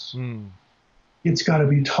else. Mm. It's got to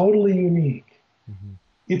be totally unique. Mm-hmm.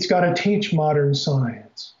 It's got to teach modern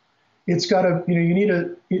science. It's got to,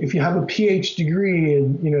 if you have a PhD degree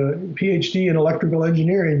and, PhD in electrical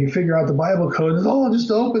engineering, you figure out the Bible code, it all just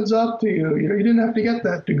opens up to you. You didn't have to get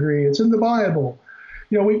that degree. It's in the Bible.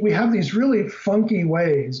 We have these really funky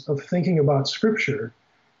ways of thinking about Scripture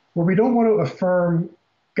where we don't want to affirm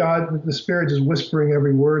God, the Spirit is whispering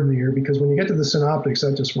every word in the ear, because when you get to the synoptics,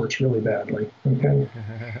 that just works really badly. Okay.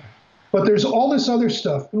 But there's all this other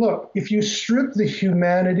stuff. Look, if you strip the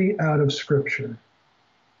humanity out of Scripture,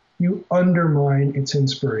 you undermine its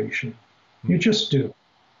inspiration. You just do.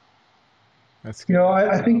 That's good.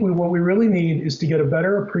 I think what we really need is to get a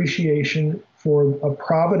better appreciation for a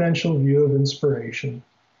providential view of inspiration,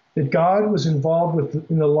 that God was involved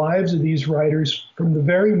in the lives of these writers from the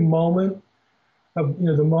very moment of,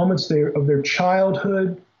 the moments of their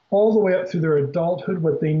childhood, all the way up through their adulthood,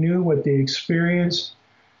 what they knew, what they experienced,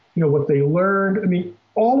 what they learned. I mean,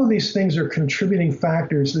 all of these things are contributing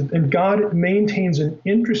factors, and God maintains an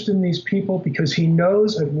interest in these people because he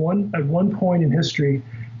knows at one point in history,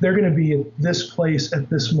 they're going to be at this place at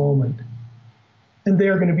this moment. And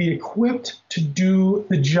they're going to be equipped to do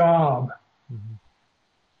the job.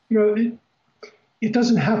 Mm-hmm. It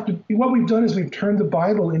doesn't have to be. What we've done is we've turned the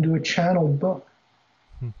Bible into a channeled book.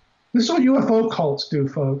 Mm-hmm. This is what UFO cults do,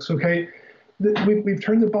 folks, okay? We've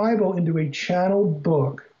turned the Bible into a channeled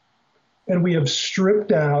book, and we have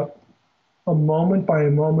stripped out a moment by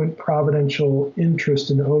a moment providential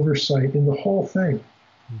interest and oversight in the whole thing.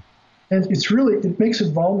 Mm-hmm. And it makes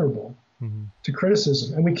it vulnerable to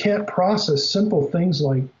criticism. And we can't process simple things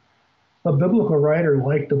like a biblical writer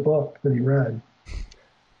liked a book that he read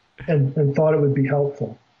and thought it would be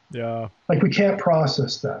helpful. Yeah. Like, we can't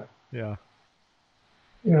process that. Yeah.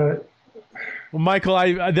 Well, Michael,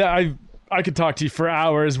 I could talk to you for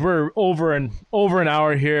hours. We're over an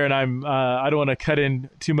hour here, and I don't want to cut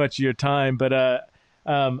in too much of your time, but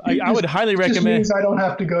I would highly recommend. Just means I don't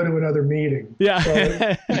have to go to another meeting.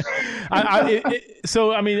 Yeah.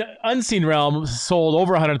 So I mean, Unseen Realm sold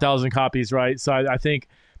over 100,000 copies, right? So I think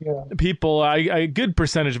people, a good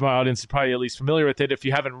percentage of my audience is probably at least familiar with it. If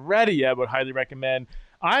you haven't read it yet, I would highly recommend.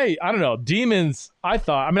 I don't know, Demons. I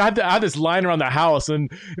have this line around the house,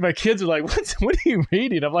 and my kids are like, what are you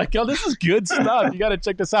reading? I'm like, this is good stuff. You got to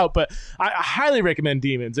check this out. But I highly recommend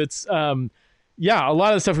Demons. It's, a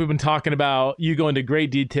lot of the stuff we've been talking about, you go into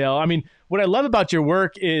great detail. I mean, what I love about your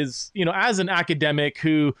work is, as an academic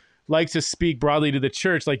who likes to speak broadly to the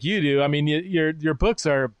church like you do, I mean, your books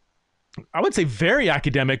are I would say very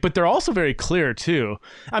academic, but they're also very clear too.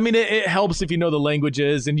 I mean, it helps if you know the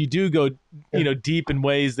languages and you do go, deep in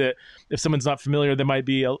ways that if someone's not familiar, they might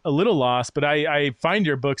be a little lost. But I find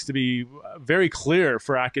your books to be very clear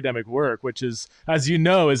for academic work, which is, as you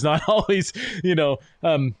know, is not always, the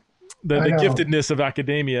giftedness of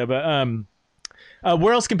academia. But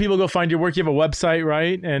where else can people go find your work? You have a website,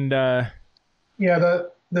 right? And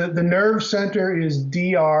The Nerve Center is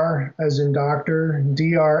DR as in doctor,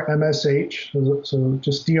 DRMSH. So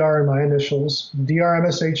just DR in my initials,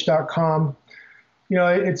 drmsh.com.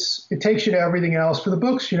 It takes you to everything else. For the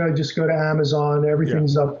books, just go to Amazon.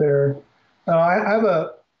 Everything's up there. I have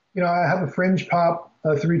a Fringe Pop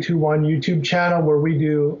 321 YouTube channel where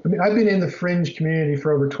I've been in the Fringe community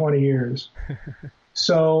for over 20 years.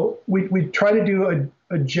 So we try to do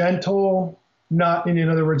a gentle, in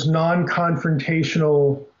other words,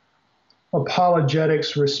 non-confrontational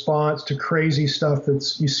apologetics response to crazy stuff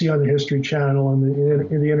you see on the History Channel and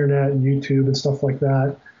the internet and YouTube and stuff like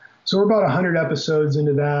that. So we're about 100 episodes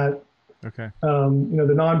into that. Okay.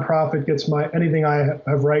 The nonprofit gets anything I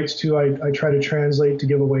have rights to, I try to translate to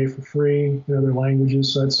give away for free in other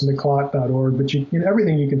languages. So that's mcclot.org. But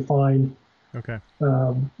everything you can find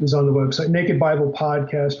is on the website. Naked Bible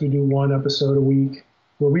Podcast, we do one episode a week,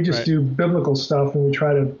 where we just do biblical stuff, and we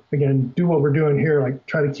try to, again, do what we're doing here, like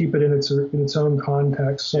try to keep it in its own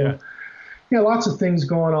context. So, lots of things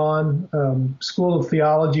going on. School of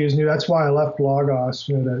Theology is new. That's why I left Logos,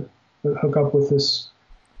 to hook up with this.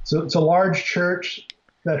 So it's a large church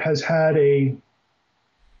that has had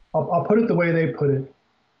I'll put it the way they put it.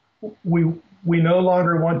 We no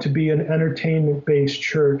longer want to be an entertainment-based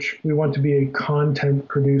church. We want to be a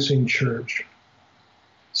content-producing church.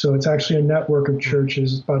 So it's actually a network of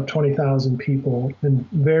churches, about 20,000 people, and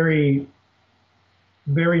very,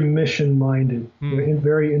 very mission-minded,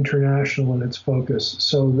 very international in its focus.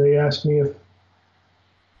 So they asked me if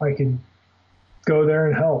I could go there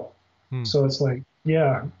and help. So it's like,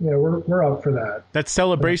 we're up for that. That's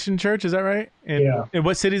Celebration Church, is that right? And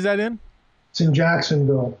what city is that in? It's in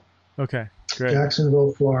Jacksonville. Okay, great.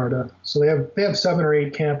 Jacksonville, Florida. So they have 7 or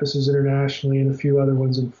 8 campuses internationally and a few other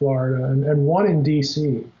ones in Florida and one in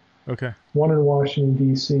D.C. Okay. One in Washington,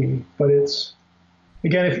 D.C. But it's,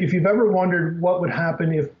 again, if you've ever wondered what would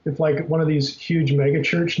happen if like one of these huge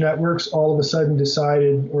megachurch networks all of a sudden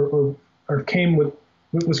decided or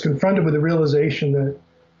was confronted with the realization that,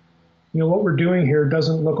 what we're doing here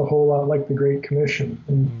doesn't look a whole lot like the Great Commission,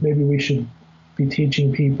 and maybe we should be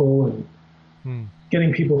teaching people and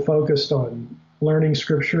getting people focused on learning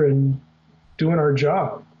Scripture and doing our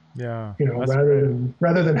job. Yeah.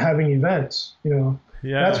 Rather than having events.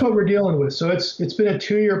 That's what we're dealing with. So it's been a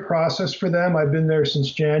 2-year process for them. I've been there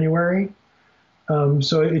since January,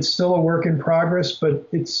 so it's still a work in progress. But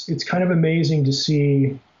it's kind of amazing to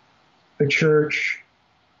see a church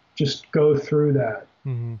just go through that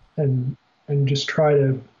and just try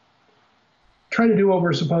to do what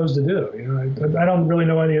we're supposed to do. I don't really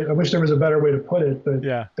know I wish there was a better way to put it, but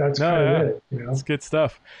that's kind of it. That's good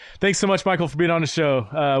stuff. Thanks so much, Michael, for being on the show.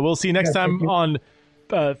 We'll see you next time on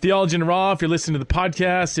Theology in the Raw. If you're listening to the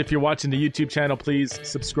podcast, if you're watching the YouTube channel, please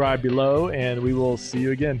subscribe below, and we will see you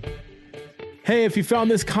again. Hey, if you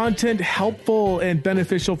found this content helpful and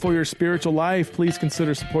beneficial for your spiritual life, please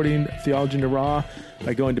consider supporting Theology in the Raw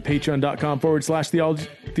by going to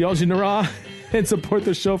patreon.com/Theology in the Raw and support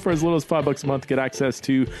the show for as little as $5 a month to get access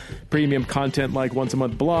to premium content like once a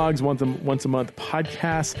month blogs, once a month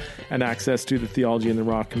podcasts, and access to the Theology in the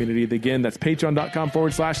Raw community. Again, that's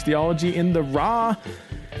patreon.com/Theology in the Raw.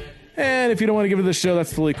 And if you don't want to give it to the show,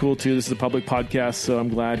 that's totally cool too. This is a public podcast, so I'm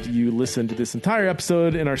glad you listened to this entire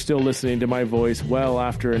episode and are still listening to my voice well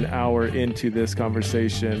after an hour into this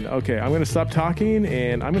conversation. Okay, I'm going to stop talking,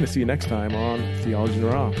 and I'm going to see you next time on Theology in the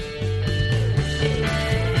Raw.